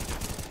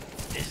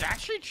 Is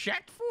actually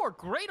checked for.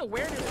 Great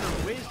awareness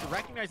for Wiz to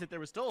recognize that there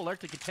was still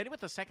alert to contend with.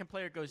 The second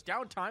player goes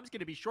down. Time's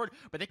going to be short,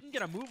 but they can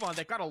get a move on.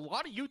 They've got a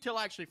lot of util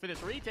actually for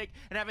this retake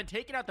and haven't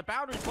taken out the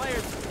boundary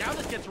players. Now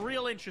this gets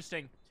real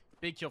interesting.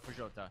 Big kill for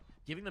Jota,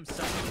 giving them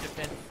something to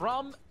defend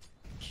from.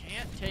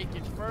 Can't take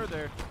it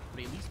further,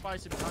 but at least buy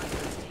some time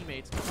for his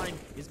teammates. Time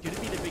is going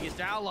to be the biggest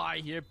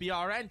ally here.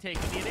 BRN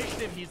taking the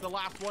initiative. He's the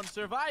last one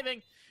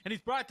surviving, and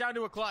he's brought down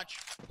to a clutch.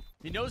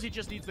 He knows he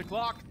just needs the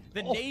clock.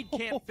 The nade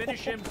can't finish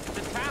him.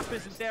 The tap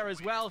isn't there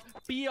as well.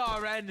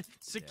 BRN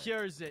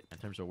secures it. In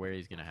terms of where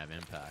he's going to have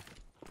impact.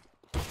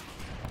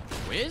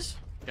 Wiz?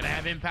 Going to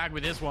have impact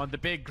with this one. The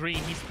big green.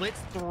 He splits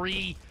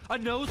 3. A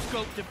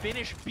no-scope to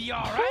finish.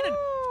 BRN.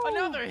 And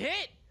another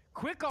hit.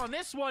 Quick on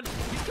this one.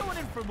 He's going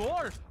in for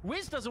more.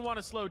 Wiz doesn't want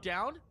to slow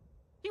down.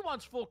 He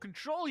wants full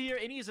control here,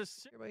 and he's a...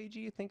 Everybody,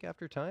 do you think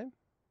after time?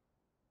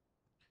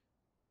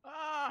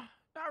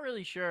 Not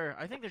really sure.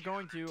 I think they're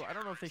going to. I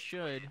don't know if they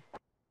should.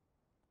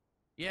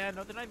 Yeah,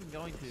 no, they're not even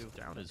going to.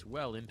 Down as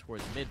well in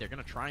towards mid. They're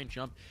going to try and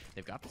jump.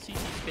 They've got the CT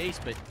space,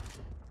 but,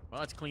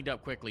 well, it's cleaned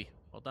up quickly.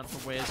 Well done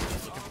for Wiz.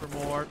 Looking for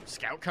more.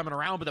 Scout coming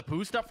around, but the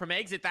boost up from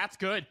Exit, that's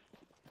good.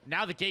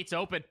 Now the gate's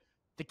open.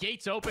 The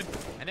gate's open,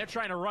 and they're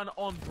trying to run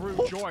on through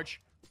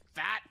George.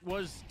 That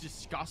was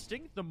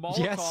disgusting. The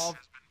Molotov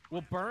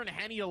will burn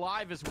Henny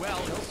alive as well.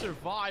 He'll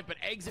survive, but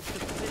Exit just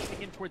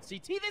positioning in towards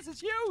CT. This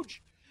is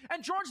huge!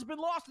 And George has been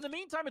lost in the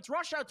meantime. It's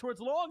rush out towards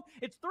long.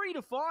 It's 3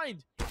 to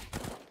find.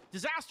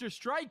 Disaster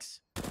strikes.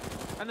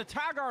 And the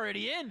tag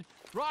already in.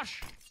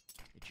 Rush.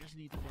 They just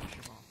need to finish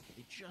him off.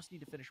 They just need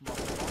to finish him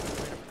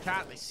off.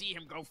 Cat, they see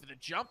him go for the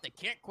jump. They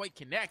can't quite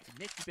connect.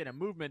 Nick's been a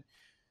movement.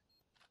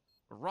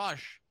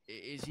 Rush,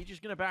 is he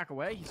just going to back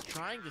away? He's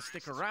trying to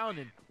stick around,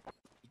 and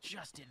he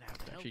just didn't have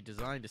it. Actually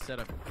designed to set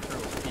up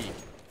Turtle's Peak.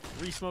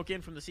 Re-smoke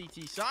in from the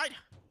CT side.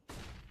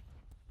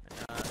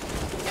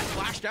 Get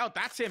flashed out.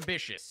 That's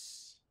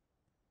ambitious.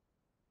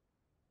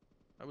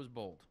 That was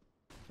bold.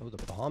 Oh,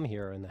 the bomb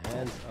here in the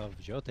hands of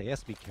Jota.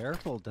 Yes, be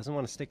careful. Doesn't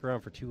want to stick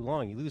around for too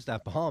long. You lose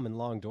that bomb in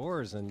long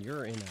doors, and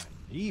you're in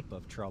a heap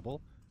of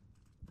trouble.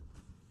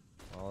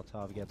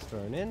 Molotov gets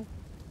thrown in.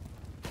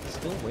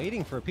 Still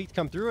waiting for a peek to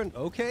come through, and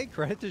okay,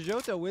 credit to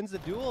Jota, wins the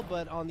duel,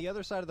 but on the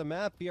other side of the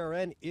map,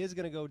 BRN is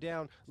going to go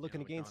down,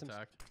 looking to gain some...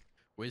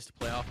 Wiz to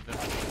play off of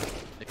him.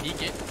 They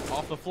peek it,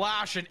 off the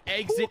flash, and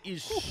exit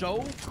is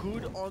so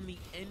good on the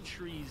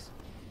entries.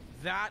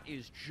 That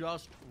is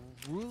just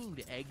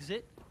rude.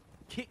 Exit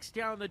kicks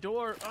down the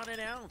door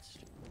unannounced.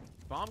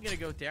 Bomb gonna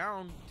go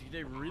down. Do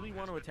they really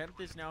want to attempt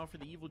this now for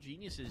the Evil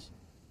Geniuses?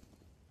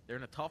 They're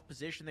in a tough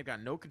position. They've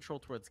got no control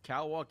towards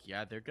Catwalk.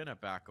 Yeah, they're gonna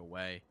back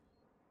away.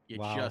 You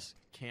just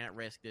can't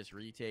risk this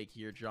retake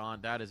here,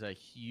 John. That is a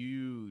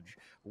huge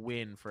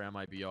win for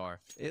MIBR.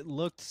 It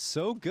looked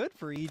so good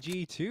for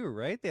EG too,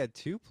 right? They had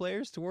 2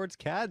 players towards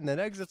CAD, and then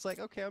Exit's like,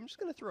 okay, I'm just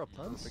going to throw a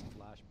perfect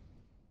flash.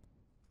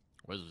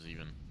 Wiz was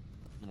even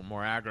a little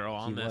more aggro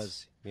on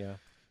this. He was, yeah.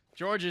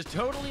 George is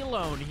totally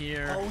alone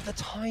here. Oh, the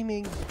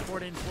timing.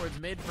 Port in towards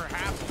mid,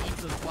 perhaps. He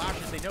eats those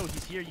flashes. They know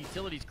he's here.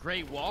 Utility's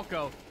great.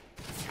 Walko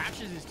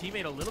catches his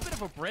teammate a little bit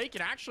of a break,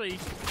 and actually,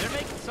 they're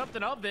making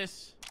something of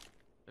this.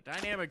 The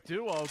dynamic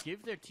duo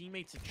give their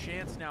teammates a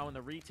chance now in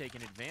the retake,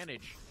 an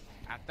advantage.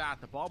 At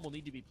that, the bomb will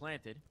need to be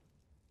planted.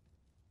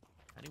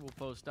 And he will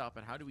post up.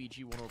 And how do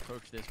EG want to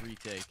approach this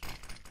retake?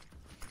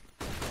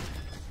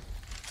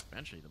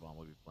 Eventually, the bomb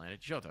will be planted.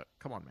 Jota,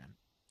 come on, man.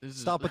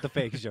 Stop with the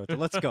fakes, Jota.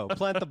 Let's go.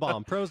 Plant the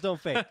bomb. Pros don't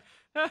fake.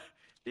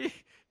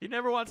 he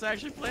never wants to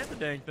actually plant the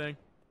dang thing.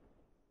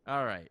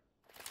 All right.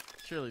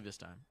 Surely this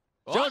time.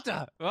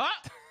 Jota! Oh!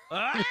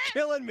 You're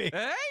killing me.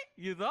 Hey,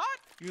 you thought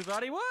he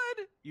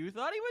would. You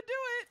thought he would do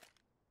it.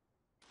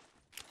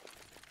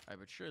 All right,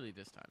 but surely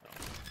this time, though.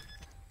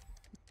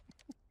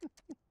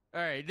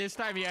 All right, this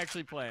time he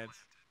actually plans.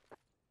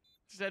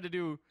 Just had to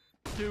do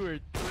 2 or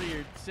 3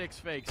 or 6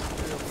 fakes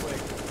real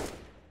quick.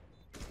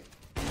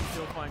 He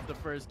still finds the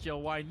first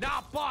kill. Why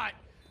not? But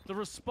the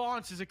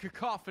response is a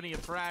cacophony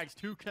of frags.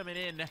 2 coming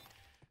in to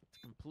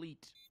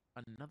complete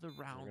another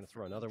round. We're going to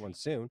throw another one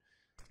soon.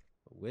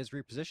 Wiz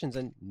repositions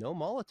and no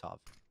Molotov.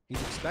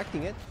 He's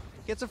expecting it.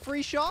 Gets a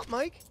free shot,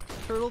 Mike.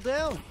 Turtle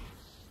down.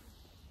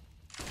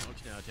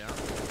 Smoke's now down.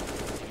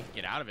 He can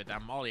get out of it.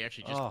 That molly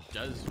actually just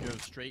does go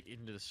straight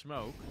into the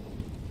smoke.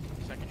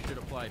 Second should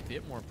apply a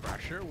bit more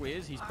pressure.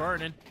 Wiz, he's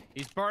burning.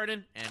 He's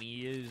burning. And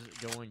he is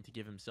going to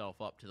give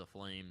himself up to the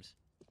flames.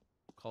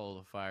 Call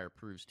of the fire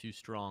proves too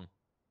strong.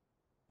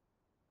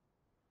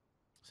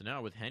 So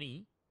now with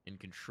Henny in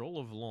control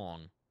of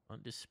long,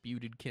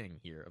 undisputed king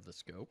here of the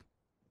scope.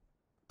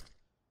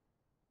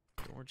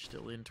 George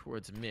still in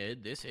towards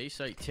mid. This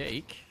A-site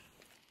take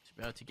is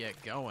about to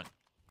get going.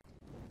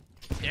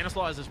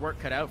 Stanislaw has his work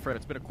cut out for it.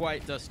 It's been a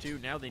quiet dust too.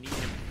 Now they need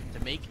him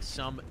to make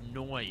some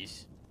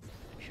noise.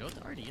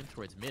 Jota already in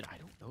towards mid. I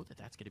don't know that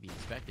that's going to be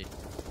expected.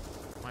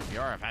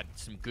 MIBR have had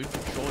some good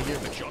control here,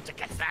 but Jota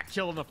gets that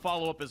kill in the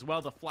follow-up as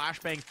well. The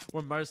flashbang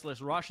were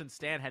merciless. Rush and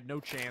Stan had no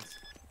chance.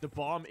 The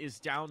bomb is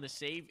down. The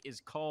save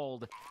is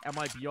called.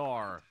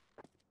 MIBR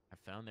have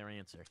found their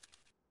answer.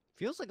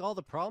 Feels like all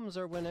the problems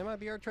are when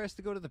MIBR tries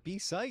to go to the B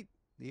site.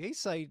 The A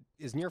site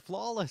is near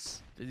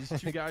flawless. These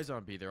 2 guys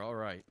on B, they're all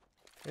right.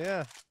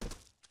 Yeah.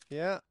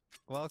 Yeah.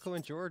 Walko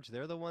and George,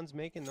 they're the ones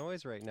making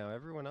noise right now.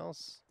 Everyone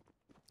else,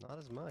 not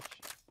as much.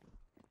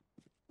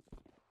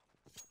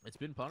 It's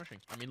been punishing.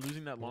 I mean,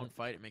 losing that long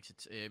fight, it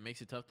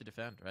makes it tough to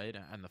defend, right?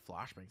 And the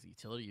flashbangs, the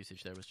utility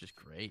usage there was just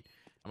great.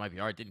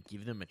 MIBR didn't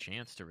give them a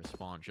chance to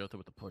respond. Jota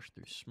with the push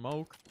through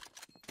smoke.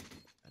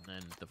 And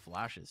then the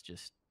flash is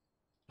just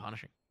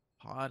punishing.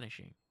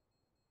 Punishing.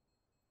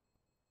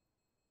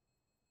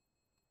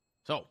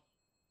 So,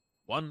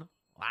 one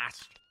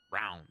last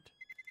round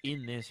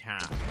in this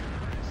half.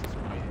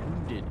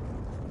 Wounded.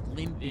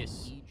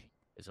 This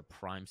is a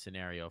prime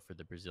scenario for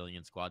the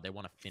Brazilian squad. They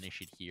want to finish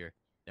it here.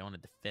 They want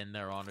to defend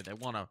their honor. They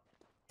want to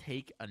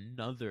take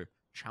another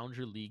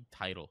Challenger League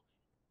title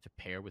to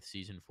pair with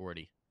Season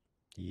 40.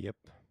 Yep.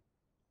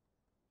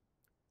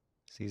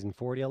 Season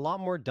 40, a lot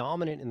more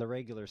dominant in the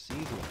regular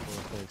season,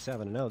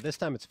 4.7-0. This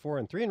time it's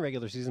 4-3 in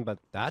regular season, but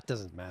that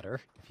doesn't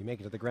matter. If you make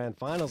it to the grand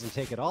finals and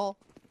take it all.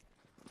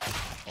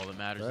 All that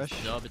matters is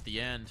the dub at the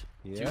end.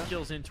 Yeah. 2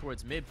 kills in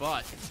towards mid,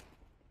 but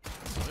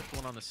Swift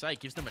one on the site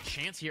gives them a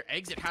chance here.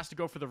 Exit has to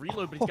go for the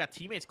reload, but he's got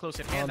teammates close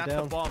at hand. That's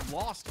the bomb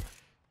lost.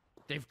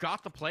 They've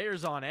got the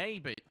players on A,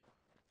 but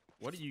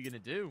what are you going to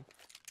do?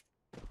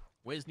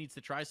 Wiz needs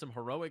to try some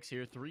heroics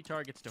here. 3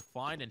 targets to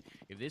find, and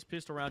if this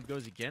pistol round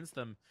goes against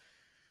them,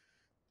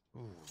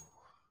 ooh,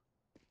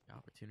 the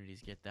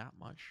opportunities get that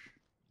much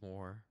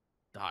more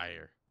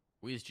dire.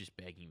 Wiz just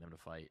begging them to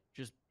fight.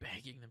 Just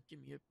begging them, give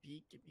me a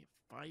peek, give me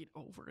a fight,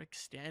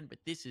 overextend. But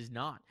this is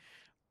not.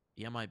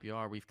 The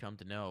MIBR, we've come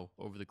to know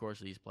over the course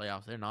of these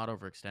playoffs, they're not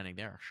overextending.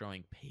 They're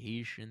showing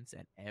patience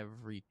at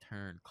every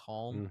turn.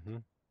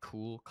 Calm,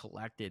 cool,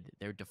 collected.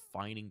 They're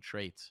defining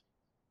traits.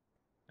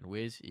 And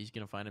Wiz, he's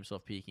going to find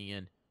himself peeking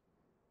in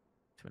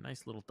to a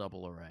nice little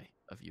double array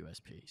of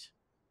USPs.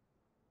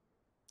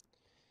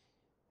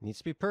 Needs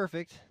to be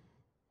perfect.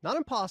 Not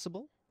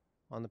impossible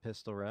on the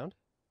pistol round.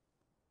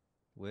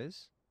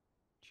 Wiz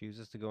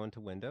chooses to go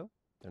into window.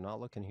 They're not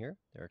looking here.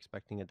 They're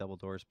expecting a double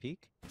doors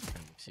peek.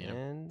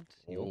 And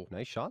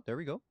nice shot. There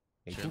we go.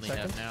 18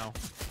 seconds now.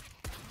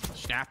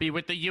 Snappy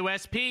with the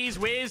USPs.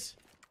 Wiz.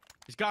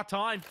 He's got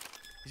time.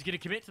 He's going to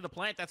commit to the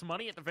plant. That's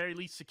money at the very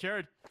least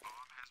secured.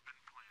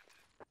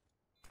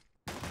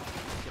 He's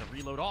going to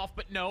reload off,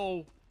 but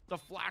no. The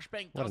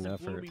flashbang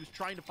doesn't bloom. He was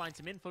trying to find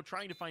some info,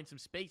 trying to find some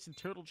space, and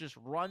Turtle just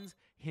runs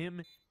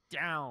him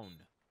down.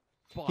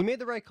 But he made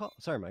the right call.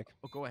 Sorry, Mike.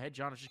 Oh, go ahead,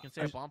 John. I was just going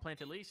to say a bomb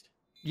plant at least.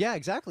 Yeah,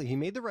 exactly. He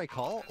made the right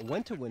call,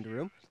 went to window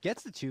room,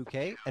 gets the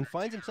 2K, and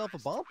finds himself a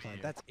bomb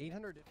plant. That's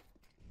 800.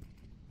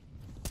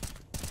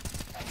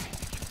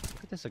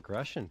 Look at this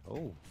aggression.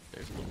 Oh.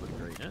 There's a little bit of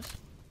greatness.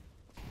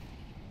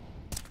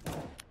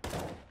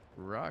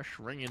 Rush,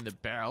 ringing the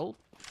bell.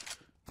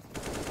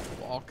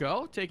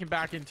 Walko taken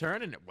back in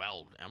turn, and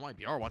well,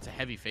 MIBR wants a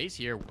heavy face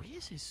here.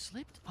 Wiz has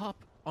slipped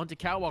up onto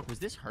Catwalk. Was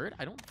this hurt?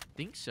 I don't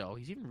think so.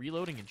 He's even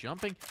reloading and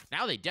jumping.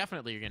 Now they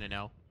definitely are going to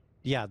know.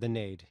 Yeah, the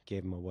nade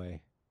gave him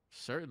away.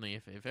 Certainly,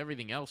 if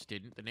everything else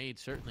didn't, the nade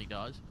certainly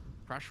does.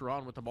 Pressure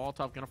on with the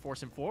Molotov, going to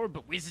force him forward,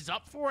 but Wiz is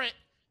up for it.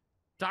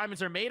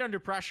 Diamonds are made under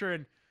pressure,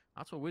 and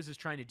that's what Wiz is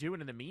trying to do.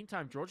 And in the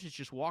meantime, George has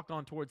just walked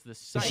on towards the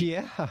site.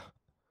 Yeah.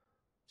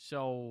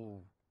 So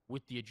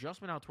with the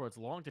adjustment out towards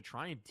long to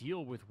try and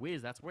deal with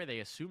Wiz, that's where they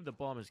assume the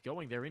bomb is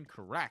going. They're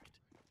incorrect.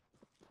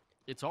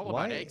 It's all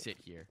about exit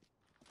here.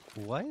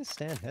 Why is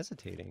Stan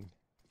hesitating?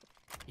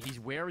 He's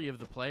wary of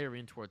the player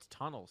in towards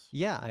tunnels.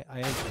 Yeah,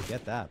 I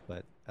get that,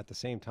 but at the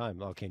same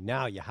time, okay,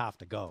 now you have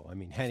to go. I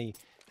mean, Henny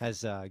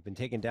has been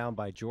taken down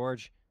by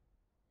George.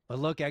 But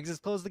look, exits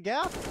close the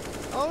gap.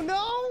 Oh,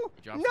 no!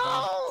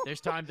 No!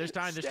 There's time, there's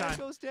time, there's time.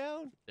 Goes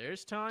down.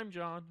 There's time,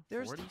 John.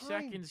 There's 40 time.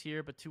 seconds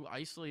here, but 2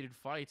 isolated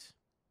fights.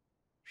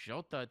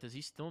 Jota, does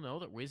he still know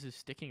that Wiz is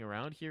sticking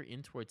around here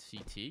in towards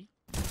CT?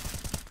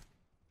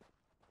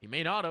 He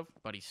may not have,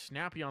 but he's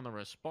snappy on the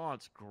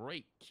response.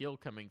 Great kill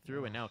coming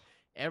through, and now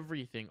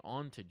everything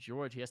onto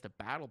George. He has to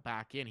battle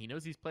back in. He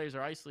knows these players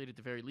are isolated at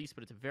the very least,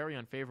 but it's a very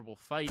unfavorable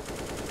fight.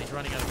 He's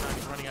running out of time.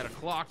 He's running out of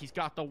clock. He's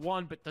got the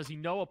one, but does he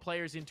know a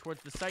player's in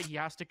towards the site? He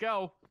has to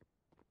go.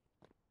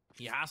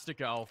 He has to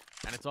go,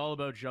 and it's all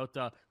about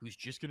Jota, who's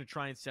just going to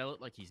try and sell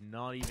it like he's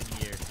not even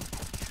here.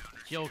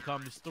 Kill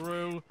comes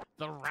through.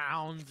 The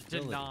round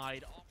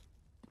denied.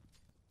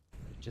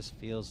 It just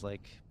feels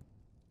like,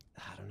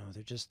 I don't know,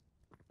 they're just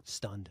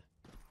stunned.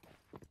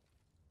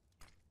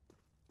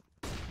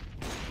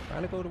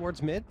 Trying to go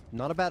towards mid.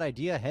 Not a bad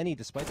idea. Henny,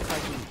 despite the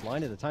fact he was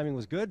blinded, the timing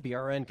was good.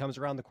 BRN comes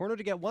around the corner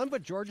to get one,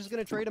 but George is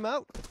going to trade him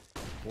out.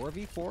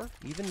 4v4,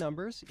 even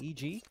numbers.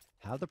 EG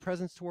have the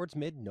presence towards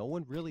mid. No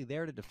one really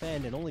there to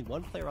defend, and only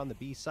one player on the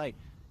B site.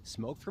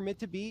 Smoke from mid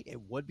to B. It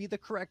would be the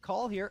correct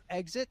call here.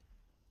 Exit.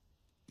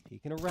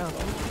 Peeking around.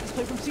 Oh, this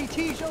play from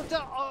CT.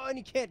 Jota. Oh, and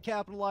he can't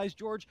capitalize.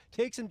 George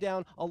takes him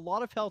down. A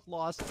lot of health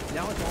loss.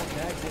 Now it's all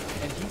to Exit,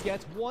 and he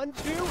gets 1,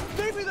 2,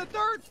 maybe the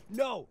third.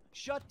 No.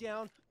 Shut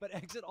down, but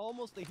Exit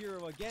almost the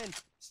hero again.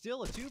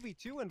 Still a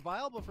 2v2 and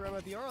viable for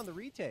MIBR on the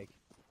retake.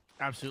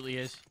 Absolutely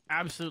is.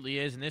 Absolutely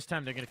is. And this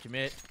time they're going to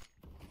commit.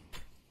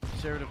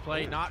 Conservative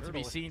play, not to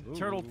be seen. Ooh.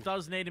 Turtle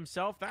does nade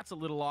himself. That's a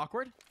little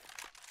awkward.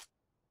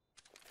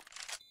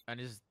 And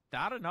is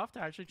that enough to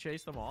actually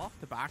chase them off,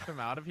 to back them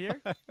out of here?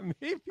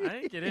 Maybe. I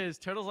think it is.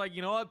 Turtle's like,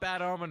 you know what?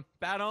 Bad omen.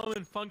 Bad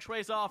omen. Feng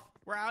Shui's off.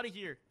 We're out of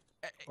here.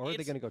 Or are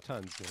they going to go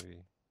tons, maybe?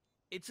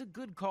 It's a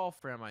good call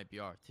for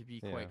MIBR, to be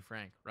quite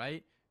frank,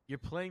 right? You're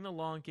playing the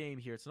long game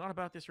here. It's not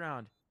about this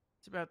round.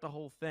 It's about the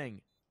whole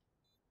thing.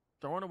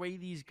 Throwing away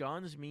these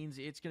guns means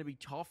it's going to be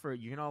tougher.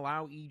 You're going to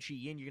allow EG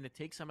in. You're going to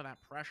take some of that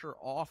pressure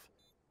off.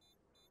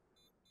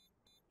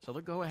 So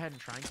they'll go ahead and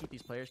try and keep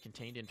these players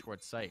contained in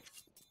towards site.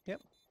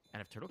 Yep.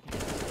 And if Turtle can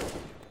get this,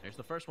 there's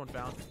the first one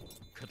found.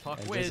 Good luck,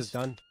 Wiz. This is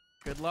done.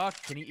 Good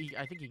luck. Can he?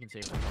 I think he can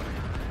save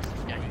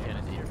one. Yeah, he can.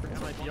 It's here for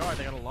MIBR.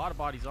 They got a lot of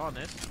bodies on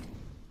this.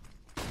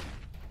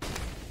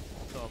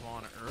 So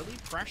on early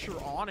pressure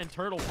on, and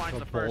Turtle finds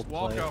the first.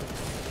 Walko.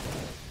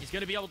 He's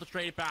going to be able to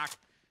trade it back.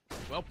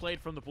 Well played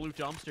from the blue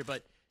dumpster,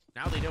 but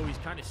now they know he's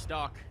kind of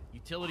stuck.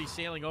 Utility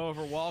sailing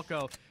over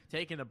Walko,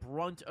 taking the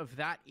brunt of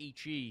that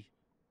HE.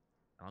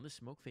 And on the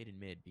smoke faded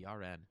mid,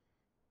 BRN.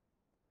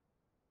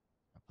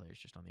 That player's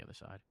just on the other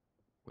side.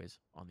 Wiz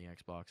on the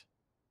Xbox.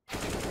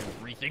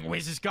 Everything.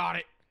 Wiz has got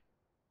it.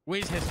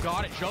 Wiz has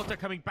got it. Jota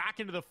coming back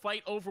into the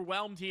fight,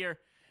 overwhelmed here.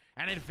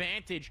 An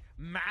advantage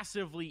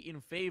massively in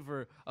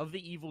favor of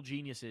the evil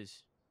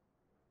geniuses.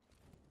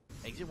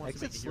 Exit wants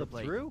to make the hero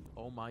play. Through.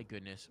 Oh my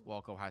goodness.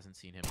 Walko hasn't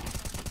seen him.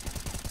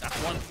 That's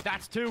one.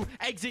 That's two.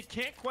 Exit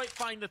can't quite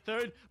find the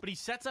third, but he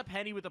sets up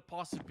Henny with a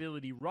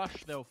possibility.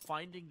 Rush, though,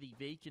 finding the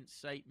vacant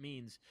site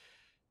means...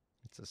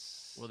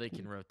 Well, they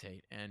can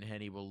rotate, and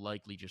Henny will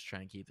likely just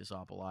try and keep this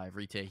op alive.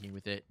 Retaking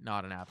with it,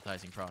 not an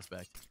appetizing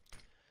prospect.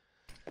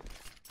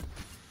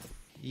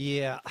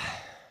 Yeah.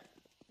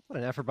 What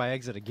an effort by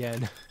Exit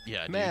again.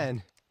 Yeah, man.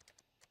 Dude.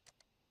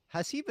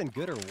 Has he been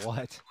good or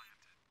what?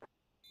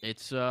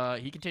 It's,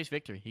 he can taste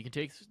victory. He can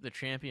take the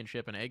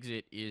championship, and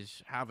Exit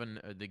is having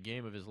the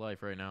game of his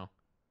life right now.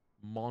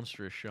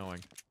 Monstrous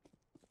showing.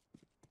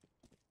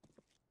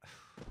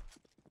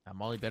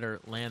 Molly better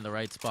land the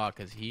right spot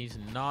because he's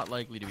not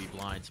likely to be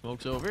blind.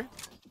 Smoke's over.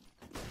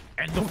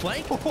 And the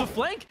flank! The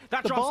flank!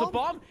 That drops the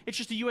bomb! It's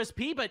just a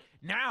USP, but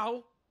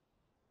now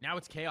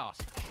it's chaos.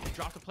 They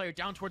drop the player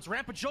down towards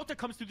ramp, but Jota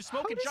comes through the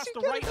smoke in just the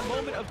right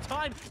moment of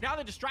time. Now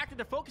they're distracted.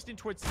 They're focused in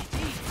towards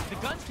CT. The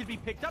guns can be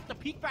picked up. The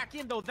peek back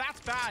in, though,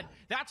 that's bad.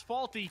 That's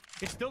faulty.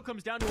 It still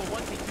comes down to a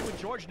 1v2, and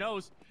George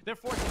knows they're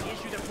forcing the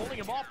issue. They're pulling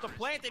him off the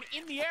plant, and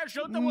in the air,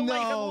 Jota will lay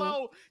him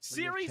low.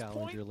 Series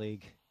point.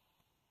 League.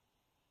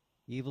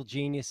 Evil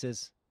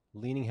Geniuses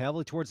leaning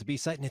heavily towards the B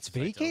site, and it's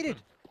vacated.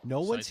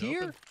 No one's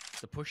here.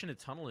 The push in the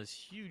tunnel is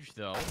huge,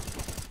 though.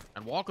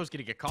 And Walko's going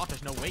to get caught.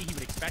 There's no way he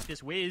would expect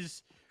this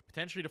Wiz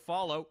potentially to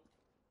follow.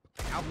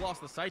 Have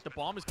lost the site. The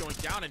bomb is going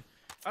down, and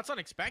that's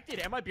unexpected.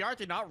 MIBR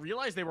did not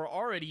realize they were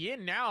already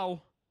in.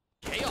 Now,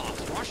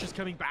 chaos. Rush is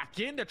coming back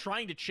in. They're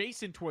trying to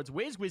chase in towards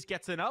Wiz. Wiz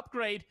gets an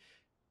upgrade.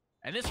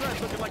 And this round's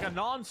looking like a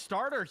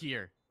non-starter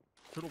here.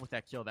 Turtle with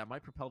that kill, that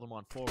might propel them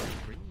on forward.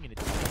 Bringing in a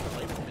team to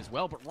play with him as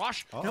well, but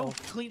Rush, no,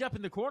 cleaned up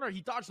in the corner.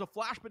 He dodged the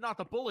flash, but not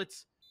the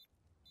bullets.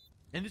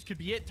 And this could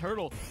be it.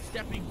 Turtle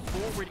stepping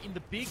forward in the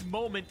big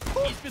moment.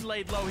 He's been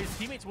laid low. His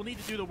teammates will need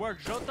to do the work.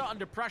 Jota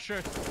under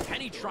pressure.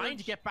 Henny trying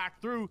to get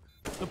back through.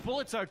 The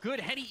bullets are good.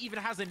 Henny even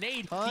has a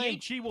nade. The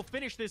HE will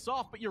finish this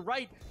off, but you're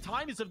right.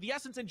 Time is of the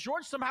essence, and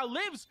George somehow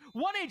lives.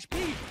 1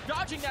 HP,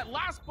 dodging that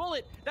last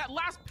bullet. That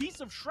last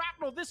piece of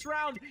shrapnel this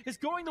round is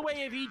going the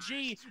way of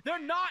EG. They're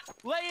not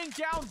laying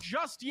down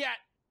just yet.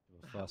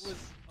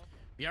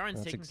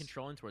 BRN's taking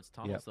control in towards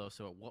tunnels, though,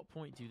 so at what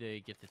point do they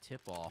get the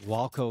tip off?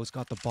 Walco's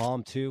got the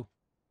bomb, too.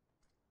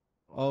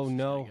 Oh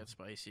no. Get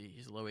spicy.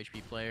 He's a low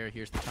HP player.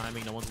 Here's the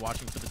timing. No one's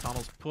watching for the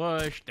tunnels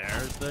push.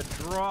 There's the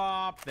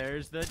drop.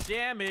 There's the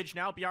damage.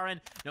 Now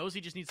BRN knows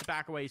he just needs to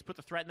back away. He's put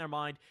the threat in their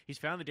mind. He's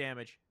found the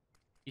damage.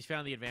 He's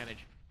found the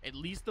advantage. At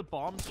least the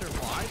bomb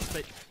survives,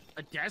 but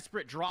a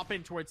desperate drop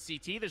in towards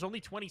CT. There's only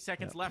 20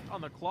 seconds left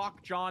on the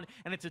clock, John,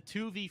 and it's a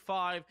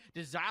 2v5.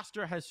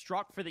 Disaster has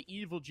struck for the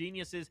Evil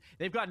Geniuses.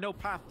 They've got no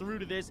path through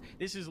to this.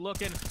 This is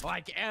looking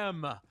like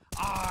MIBR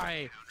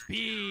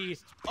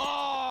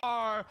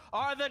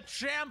are the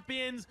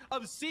champions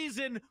of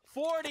season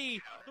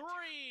 43.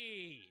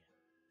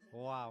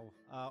 Wow.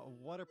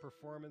 What a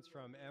performance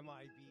from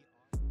MIBR.